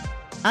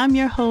 I'm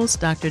your host,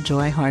 Dr.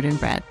 Joy Harden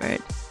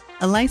Bradford,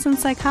 a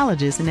licensed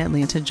psychologist in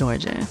Atlanta,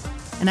 Georgia,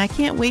 and I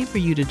can't wait for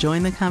you to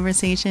join the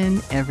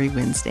conversation every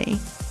Wednesday.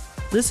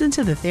 Listen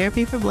to the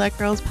Therapy for Black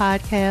Girls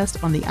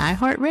podcast on the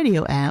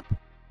iHeartRadio app,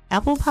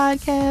 Apple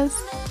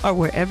Podcasts, or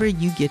wherever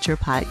you get your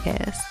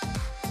podcasts.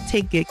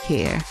 Take good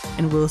care,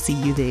 and we'll see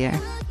you there.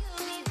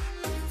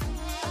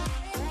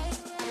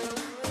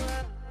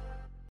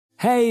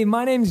 Hey,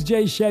 my name's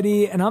Jay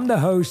Shetty, and I'm the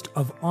host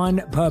of On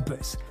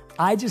Purpose.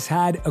 I just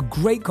had a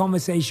great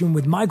conversation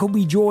with Michael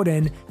B.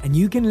 Jordan, and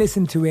you can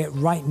listen to it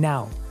right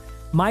now.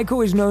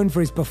 Michael is known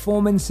for his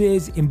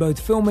performances in both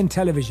film and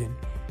television.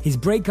 His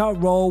breakout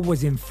role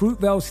was in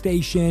Fruitvale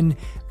Station,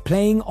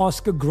 playing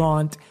Oscar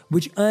Grant,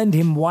 which earned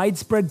him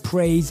widespread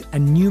praise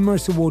and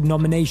numerous award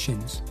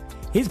nominations.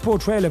 His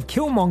portrayal of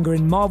Killmonger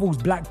in Marvel's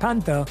Black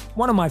Panther,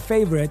 one of my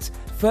favorites,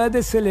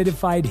 further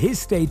solidified his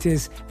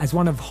status as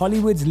one of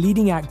Hollywood's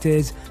leading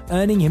actors,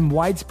 earning him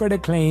widespread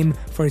acclaim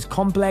for his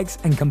complex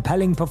and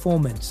compelling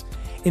performance.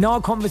 In our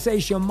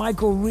conversation,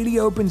 Michael really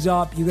opens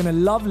up. You're going to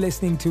love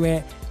listening to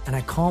it, and I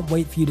can't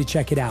wait for you to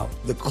check it out.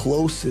 The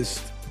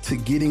closest to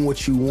getting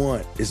what you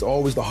want is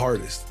always the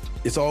hardest.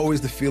 It's always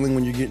the feeling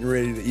when you're getting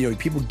ready to,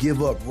 people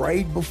give up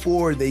right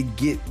before they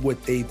get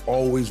what they've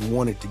always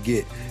wanted to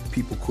get.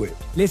 People quit.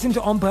 Listen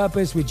to On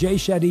Purpose with Jay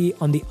Shetty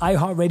on the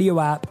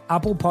iHeartRadio app,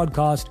 Apple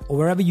Podcast, or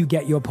wherever you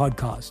get your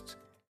podcasts.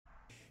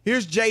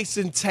 Here's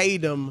Jason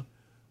Tatum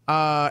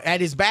at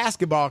his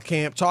basketball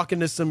camp talking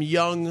to some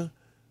young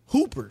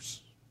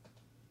hoopers.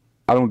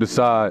 I don't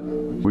decide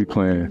we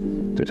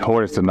playing the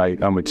Hornets tonight.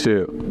 I'm a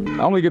chill.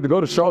 I only get to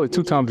go to Charlotte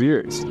 2 times a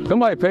year.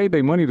 Somebody paid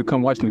their money to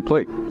come watch me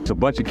play. It's a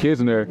bunch of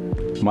kids in there,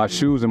 my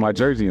shoes and my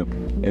jersey.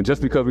 And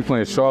just because we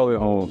playing Charlotte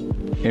on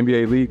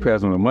NBA League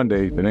Pass on a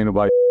Monday, that ain't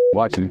nobody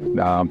watching,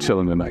 nah, I'm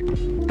chilling tonight.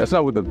 That's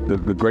not what the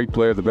great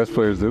players, the best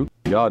players do.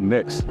 Y'all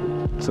next.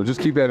 So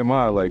just keep that in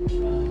mind. Like,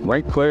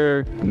 ranked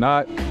player,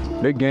 not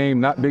big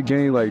game,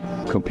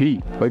 like,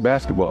 compete, play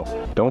basketball.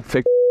 Don't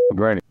take for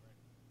granted.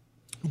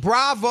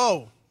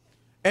 Bravo.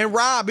 And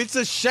Rob, it's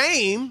a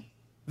shame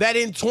that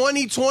in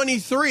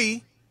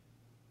 2023,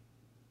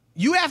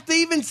 you have to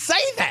even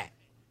say that.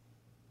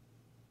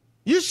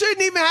 You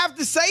shouldn't even have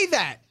to say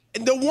that.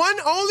 And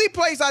the only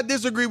place I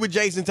disagree with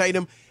Jason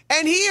Tatum,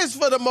 and he has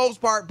for the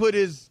most part put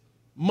his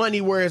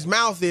money where his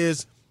mouth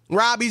is,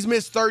 Rob, he's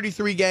missed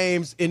 33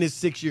 games in his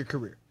 6-year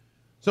career.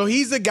 So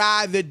he's a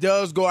guy that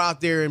does go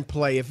out there and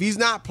play. If he's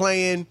not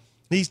playing,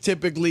 he's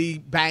typically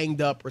banged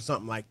up or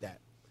something like that.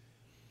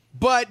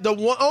 But the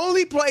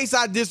only place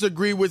I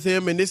disagree with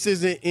him, and this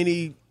isn't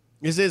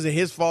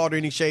his fault or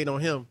any shade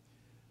on him,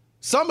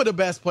 some of the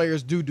best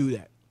players do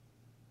that.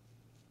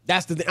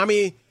 That's the thing. I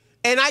mean,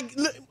 and I'm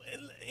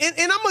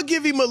going to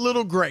give him a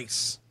little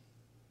grace.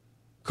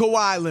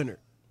 Kawhi Leonard.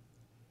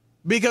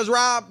 Because,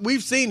 Rob,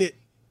 we've seen it.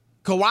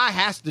 Kawhi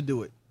has to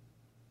do it.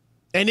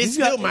 And it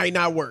still might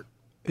not work.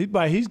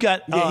 He's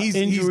got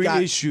injury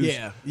issues.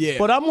 Yeah.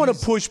 But I'm going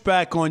to push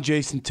back on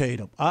Jason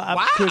Tatum.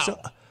 Chris,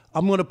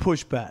 I'm going to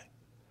push back.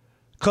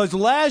 Because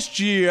last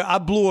year, I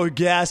blew a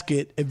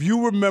gasket, if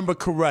you remember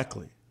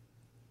correctly.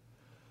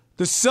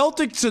 The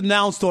Celtics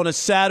announced on a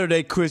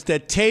Saturday, Chris,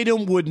 that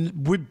Tatum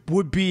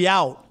would be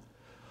out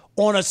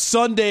on a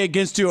Sunday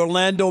against the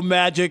Orlando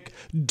Magic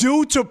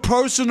due to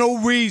personal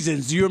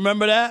reasons. Do you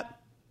remember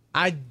that?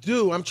 I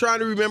do. I'm trying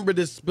to remember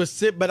the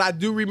specific, but I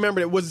do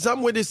remember it. Was it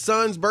something with his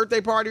son's birthday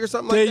party or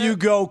something like that? There you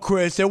go,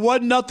 Chris. There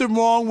wasn't nothing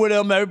wrong with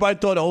him. Everybody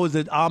thought, it was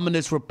an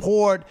ominous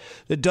report.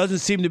 There doesn't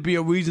seem to be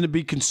a reason to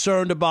be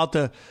concerned about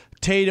the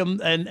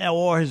Tatum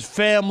or his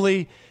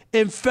family.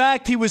 In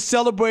fact, he was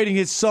celebrating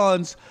his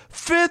son's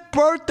 5th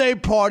birthday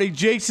party,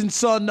 Jason's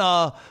son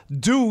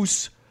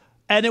Deuce,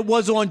 and it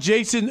was on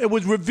Jason. It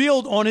was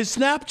revealed on his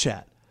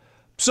Snapchat.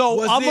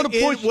 So I'm going to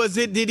push.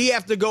 Did he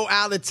have to go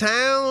out of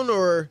town,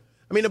 or?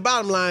 I mean, the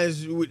bottom line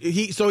is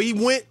he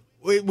went.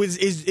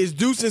 Is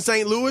Deuce in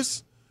St.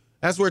 Louis?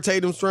 That's where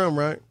Tatum's from,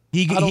 right?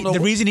 The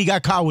reason he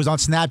got caught was on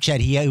Snapchat.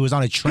 He was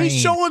on a train.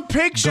 He's showing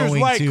pictures,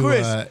 going right, to,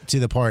 Chris? To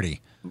the party.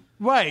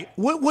 Right.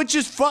 Which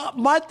is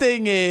my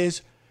thing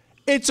is,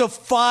 it's a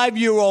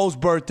 5-year-old's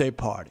birthday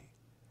party.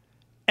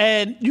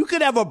 And you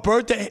could have a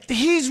birthday.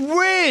 He's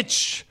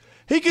rich.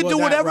 He could do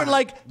whatever.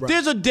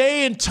 There's a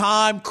day and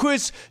time.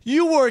 Chris,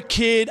 you were a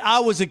kid. I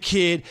was a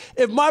kid.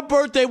 If my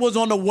birthday was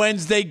on a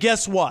Wednesday,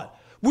 guess what?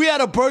 We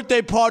had a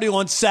birthday party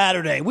on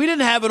Saturday. We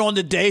didn't have it on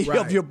the day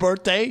of your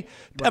birthday.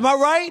 Right. Am I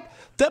right?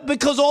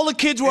 Because all the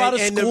kids were out of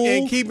school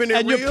and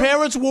your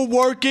parents were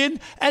working,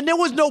 and there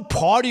was no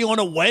party on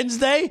a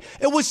Wednesday.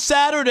 It was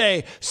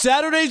Saturday.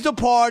 Saturday's the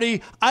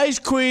party, ice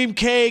cream,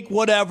 cake,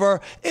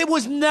 whatever. It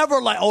was never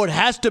like, it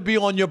has to be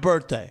on your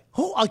birthday.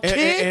 Who, a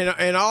kid?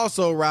 And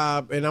also,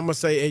 Rob, and I'm going to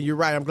say, and you're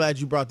right, I'm glad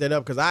you brought that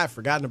up because I had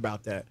forgotten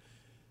about that.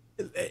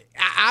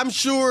 I'm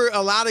sure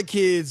a lot of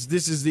kids,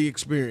 this is the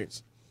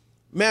experience.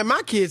 Man,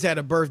 my kids had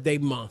a birthday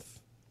month.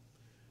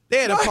 They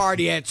had a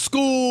party at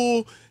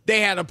school. They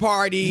had a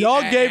party.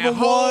 Y'all gave them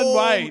one,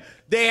 right?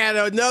 They had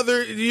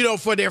another,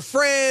 for their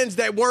friends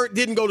that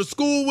didn't go to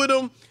school with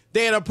them.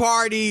 They had a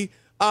party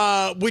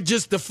with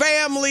just the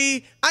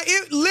family.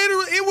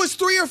 It was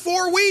 3 or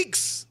 4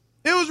 weeks.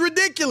 It was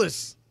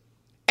ridiculous.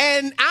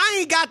 And I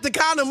ain't got the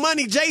kind of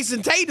money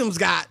Jason Tatum's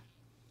got.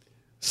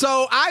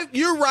 So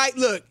you're right.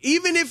 Look,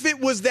 even if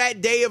it was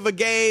that day of a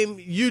game,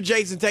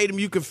 Jason Tatum,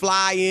 you could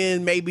fly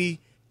in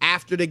maybe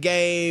after the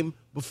game,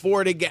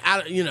 before the game,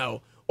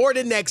 or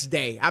the next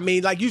day. I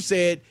mean, like you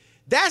said,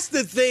 that's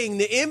the thing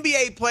the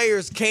NBA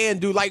players can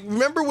do. Like,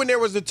 remember when there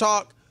was a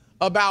talk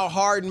about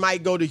Harden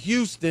might go to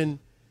Houston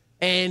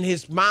and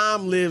his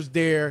mom lives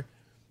there.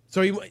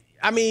 So,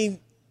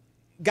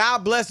 God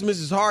bless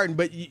Mrs. Harden,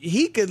 but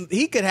he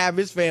could have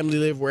his family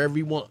live wherever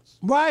he wants.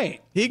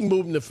 Right. He can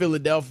move him to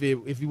Philadelphia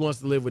if he wants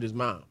to live with his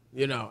mom.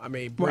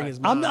 Bring his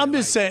mom. I'm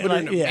just saying, put her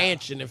in a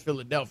mansion in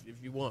Philadelphia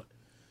if you want.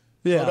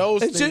 Yeah, so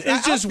those things,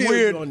 it's just I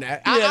weird. On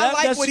that. Yeah, I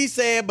like what he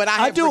said, but I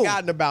had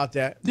forgotten about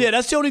that. Yeah,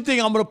 that's the only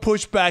thing I'm going to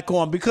push back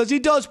on because he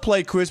does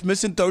play, Chris,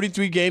 missing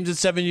 33 games in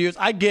 7 years.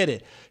 I get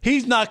it.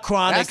 He's not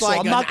chronic. That's so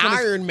like I'm not an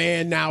Iron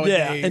Man nowadays.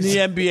 Yeah, in the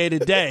NBA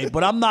today.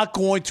 But I'm not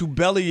going to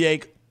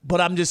bellyache. But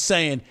I'm just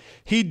saying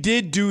he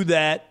did do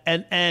that,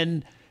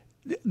 and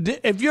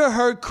if you're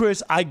hurt,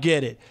 Chris, I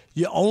get it.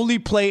 You only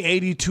play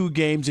 82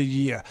 games a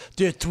year.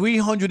 There are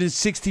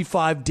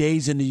 365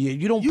 days in the year.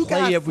 You don't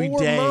play every day. You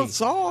got 4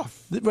 months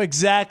off.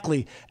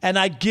 Exactly. And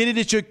I get it.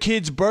 It's your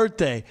kid's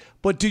birthday.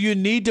 But do you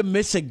need to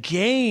miss a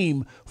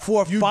game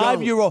for a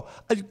 5-year-old?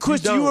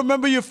 Chris, do you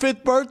remember your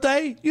 5th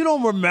birthday? You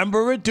don't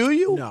remember it, do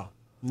you?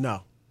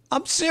 No.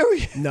 I'm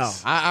serious. No,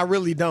 I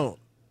really don't.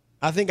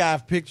 I think I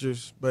have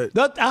pictures, but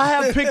I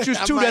have pictures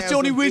too. That's the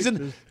only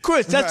reason,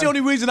 Chris. That's the only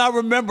reason I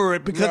remember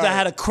it because I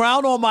had a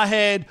crown on my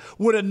head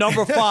with a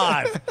number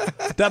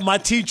 5 that my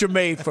teacher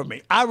made for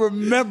me. I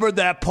remember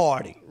that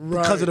party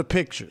because of the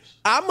pictures.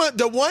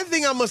 The one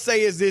thing I'm gonna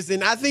say is this,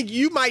 and I think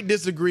you might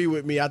disagree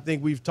with me. I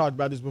think we've talked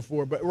about this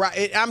before, but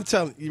I'm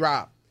telling you,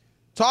 Rob,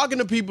 talking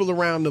to people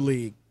around the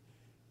league,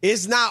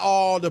 it's not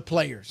all the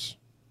players.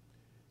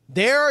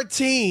 There are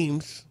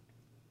teams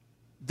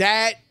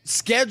that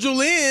schedule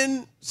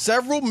in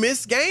several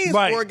missed games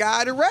for a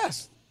guy to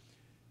rest.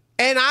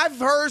 And I've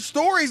heard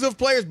stories of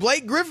players.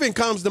 Blake Griffin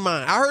comes to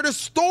mind. I heard a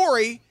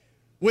story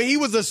when he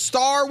was a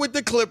star with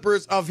the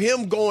Clippers of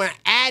him going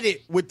at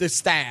it with the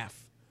staff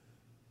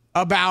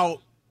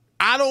about,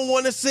 I don't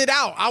want to sit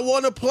out. I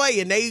want to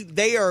play. And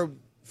they are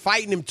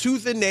fighting him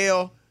tooth and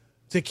nail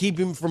to keep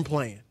him from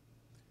playing.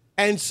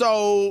 And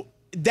so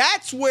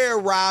that's where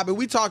Rob, and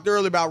we talked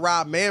earlier about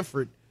Rob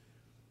Manfred,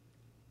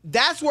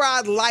 that's where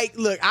I'd like,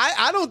 look,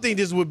 I don't think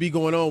this would be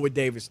going on with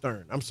David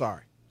Stern. I'm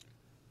sorry.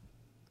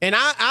 And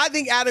I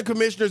think Adam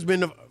Commissioner's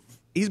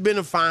he's been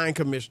a fine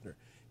commissioner.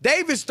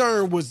 David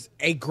Stern was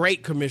a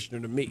great commissioner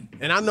to me.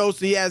 And I know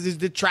he has his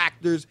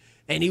detractors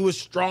and he was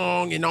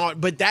strong and all,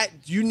 but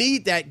you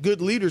need that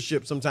good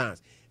leadership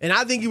sometimes. And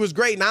I think he was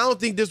great. And I don't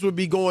think this would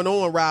be going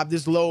on, Rob,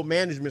 this load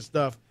management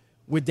stuff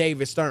with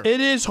David Stern. It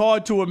is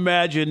hard to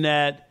imagine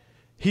that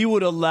he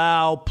would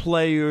allow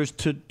players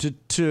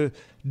to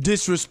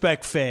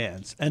disrespect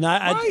fans, and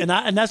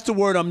and that's the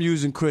word I'm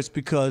using, Chris,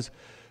 because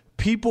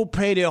people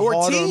pay their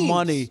hard-earned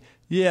money.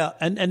 Yeah,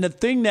 and the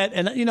thing that,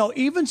 and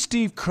even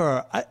Steve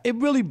Kerr, it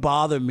really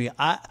bothered me.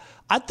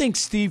 I think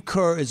Steve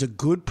Kerr is a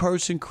good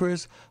person,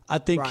 Chris. I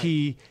think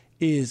he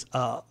is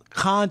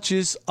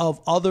conscious of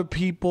other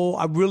people.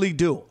 I really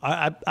do.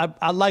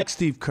 I like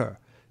Steve Kerr,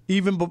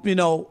 even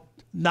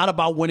not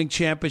about winning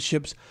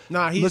championships.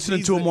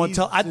 Listening to him on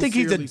television, I think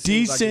he's a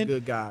decent,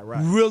 good guy,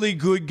 really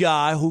good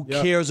guy who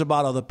cares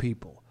about other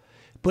people.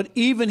 But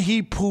even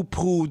he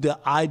poo-pooed the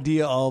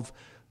idea of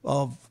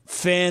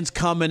fans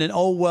coming and,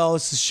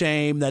 it's a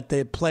shame that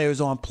the players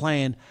aren't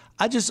playing.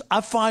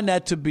 I find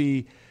that to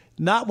be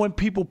not when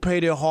people pay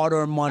their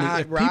hard-earned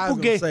money.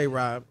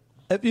 Rob.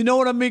 You know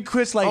what I mean,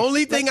 Chris?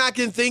 Only thing I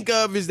can think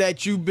of is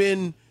that you've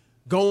been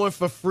going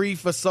for free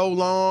for so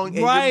long and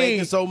you're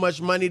making so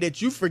much money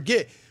that you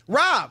forget.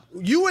 Rob,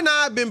 you and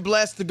I have been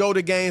blessed to go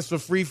to games for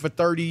free for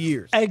 30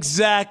 years.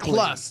 Exactly.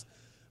 Plus.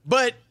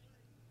 But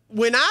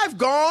when I've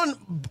gone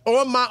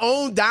on my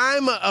own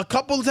dime a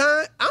couple of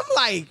times, I'm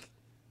like,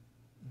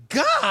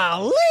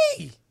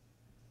 golly,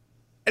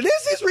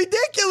 this is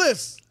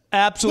ridiculous.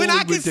 Absolutely when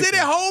I can ridiculous. sit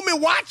at home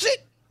and watch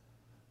it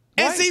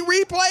and see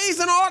replays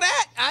and all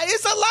that,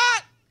 it's a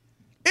lot.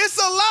 It's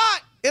a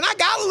lot. And I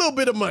got a little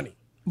bit of money.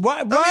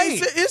 Right. I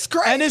mean, it's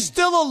crazy. And it's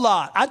still a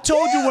lot. I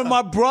told you when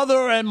my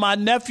brother and my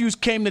nephews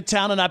came to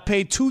town and I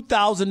paid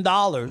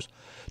 $2,000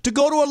 to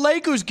go to a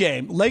Lakers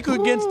game, Lakers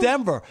against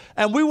Denver.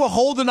 And we were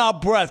holding our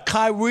breath.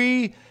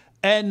 Kyrie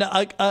and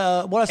AD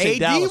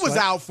Dallas, was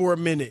out for a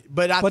minute,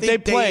 but I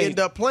think they ended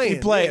up playing.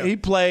 He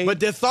played.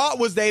 But the thought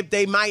was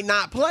they might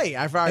not play,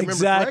 if I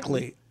remember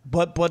correctly.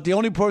 But the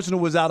only person who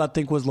was out, I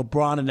think, was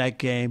LeBron in that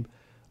game.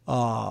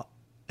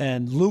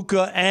 And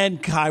Luka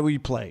and Kyrie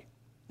played.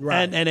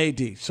 Right. And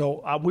AD.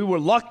 So we were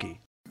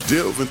lucky.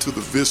 Delve into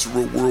the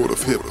visceral world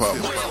of hip-hop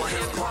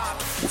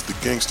with the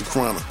Gangster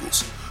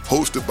Chronicles,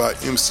 hosted by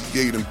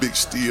MC8 and Big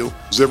Steel.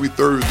 Every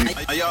Thursday,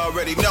 a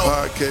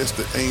podcast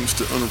that aims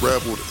to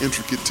unravel the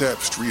intricate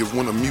tapestry of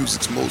one of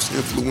music's most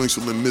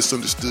influential and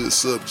misunderstood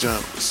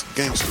subgenres,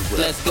 gangster rap.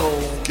 Let's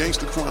go.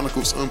 Gangster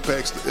Chronicles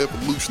unpacks the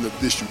evolution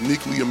of this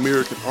uniquely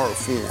American art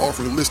form,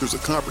 offering listeners a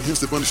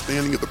comprehensive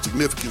understanding of the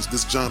significance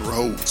this genre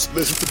holds.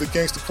 Listen to the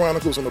Gangster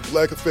Chronicles on the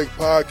Black Effect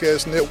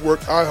Podcast Network,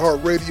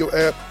 iHeartRadio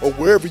app, or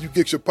wherever you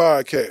get your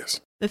podcasts.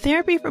 The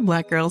Therapy for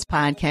Black Girls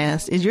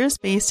podcast is your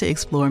space to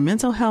explore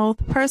mental health,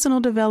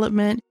 personal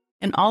development,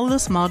 and all of the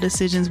small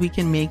decisions we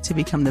can make to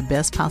become the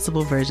best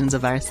possible versions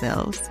of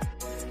ourselves.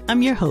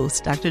 I'm your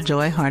host, Dr.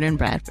 Joy Harden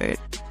Bradford,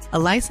 a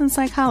licensed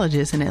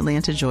psychologist in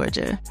Atlanta,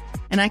 Georgia,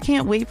 and I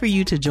can't wait for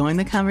you to join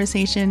the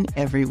conversation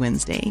every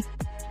Wednesday.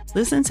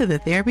 Listen to the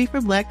Therapy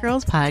for Black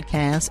Girls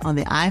podcast on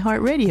the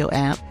iHeartRadio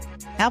app,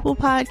 Apple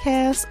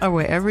Podcasts, or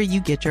wherever you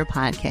get your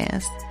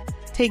podcasts.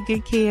 Take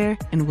good care,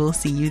 and we'll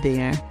see you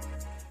there.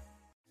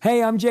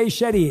 Hey, I'm Jay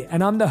Shetty,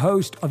 and I'm the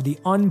host of the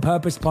On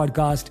Purpose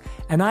podcast,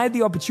 and I had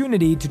the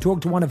opportunity to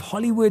talk to one of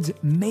Hollywood's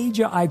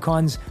major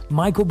icons,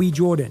 Michael B.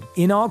 Jordan.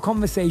 In our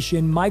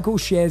conversation, Michael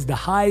shares the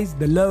highs,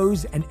 the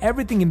lows, and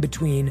everything in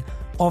between,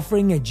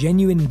 offering a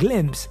genuine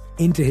glimpse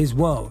into his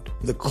world.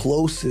 The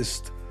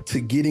closest to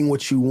getting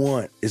what you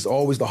want is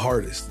always the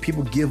hardest.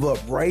 People give up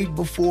right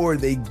before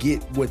they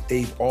get what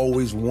they've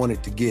always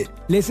wanted to get.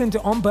 Listen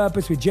to On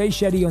Purpose with Jay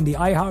Shetty on the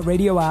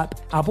iHeartRadio app,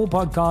 Apple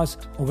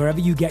Podcasts, or wherever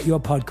you get your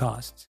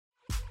podcasts.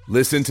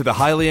 Listen to the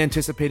highly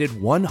anticipated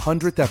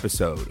 100th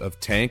episode of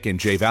Tank and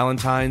Jay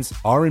Valentine's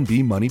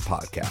R&B Money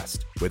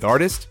podcast with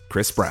artist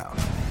Chris Brown.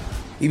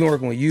 Even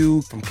working with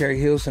you, from Carrie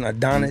Hilson,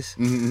 Adonis,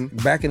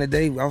 back in the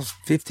day, I was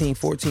 15,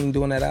 14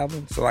 doing that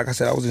album. So like I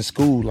said, I was in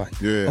school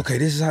okay,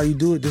 this is how you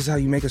do it. This is how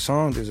you make a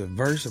song. There's a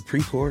verse, a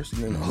pre-chorus,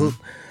 and then a hook.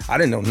 I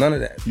didn't know none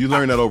of that. You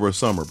learned that over a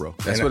summer, bro.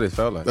 That's what it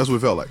felt like. That's what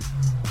it felt like.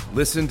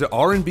 Listen to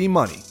R&B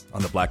Money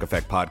on the Black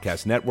Effect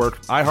Podcast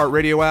Network,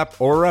 iHeartRadio app,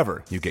 or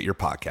wherever you get your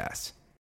podcasts.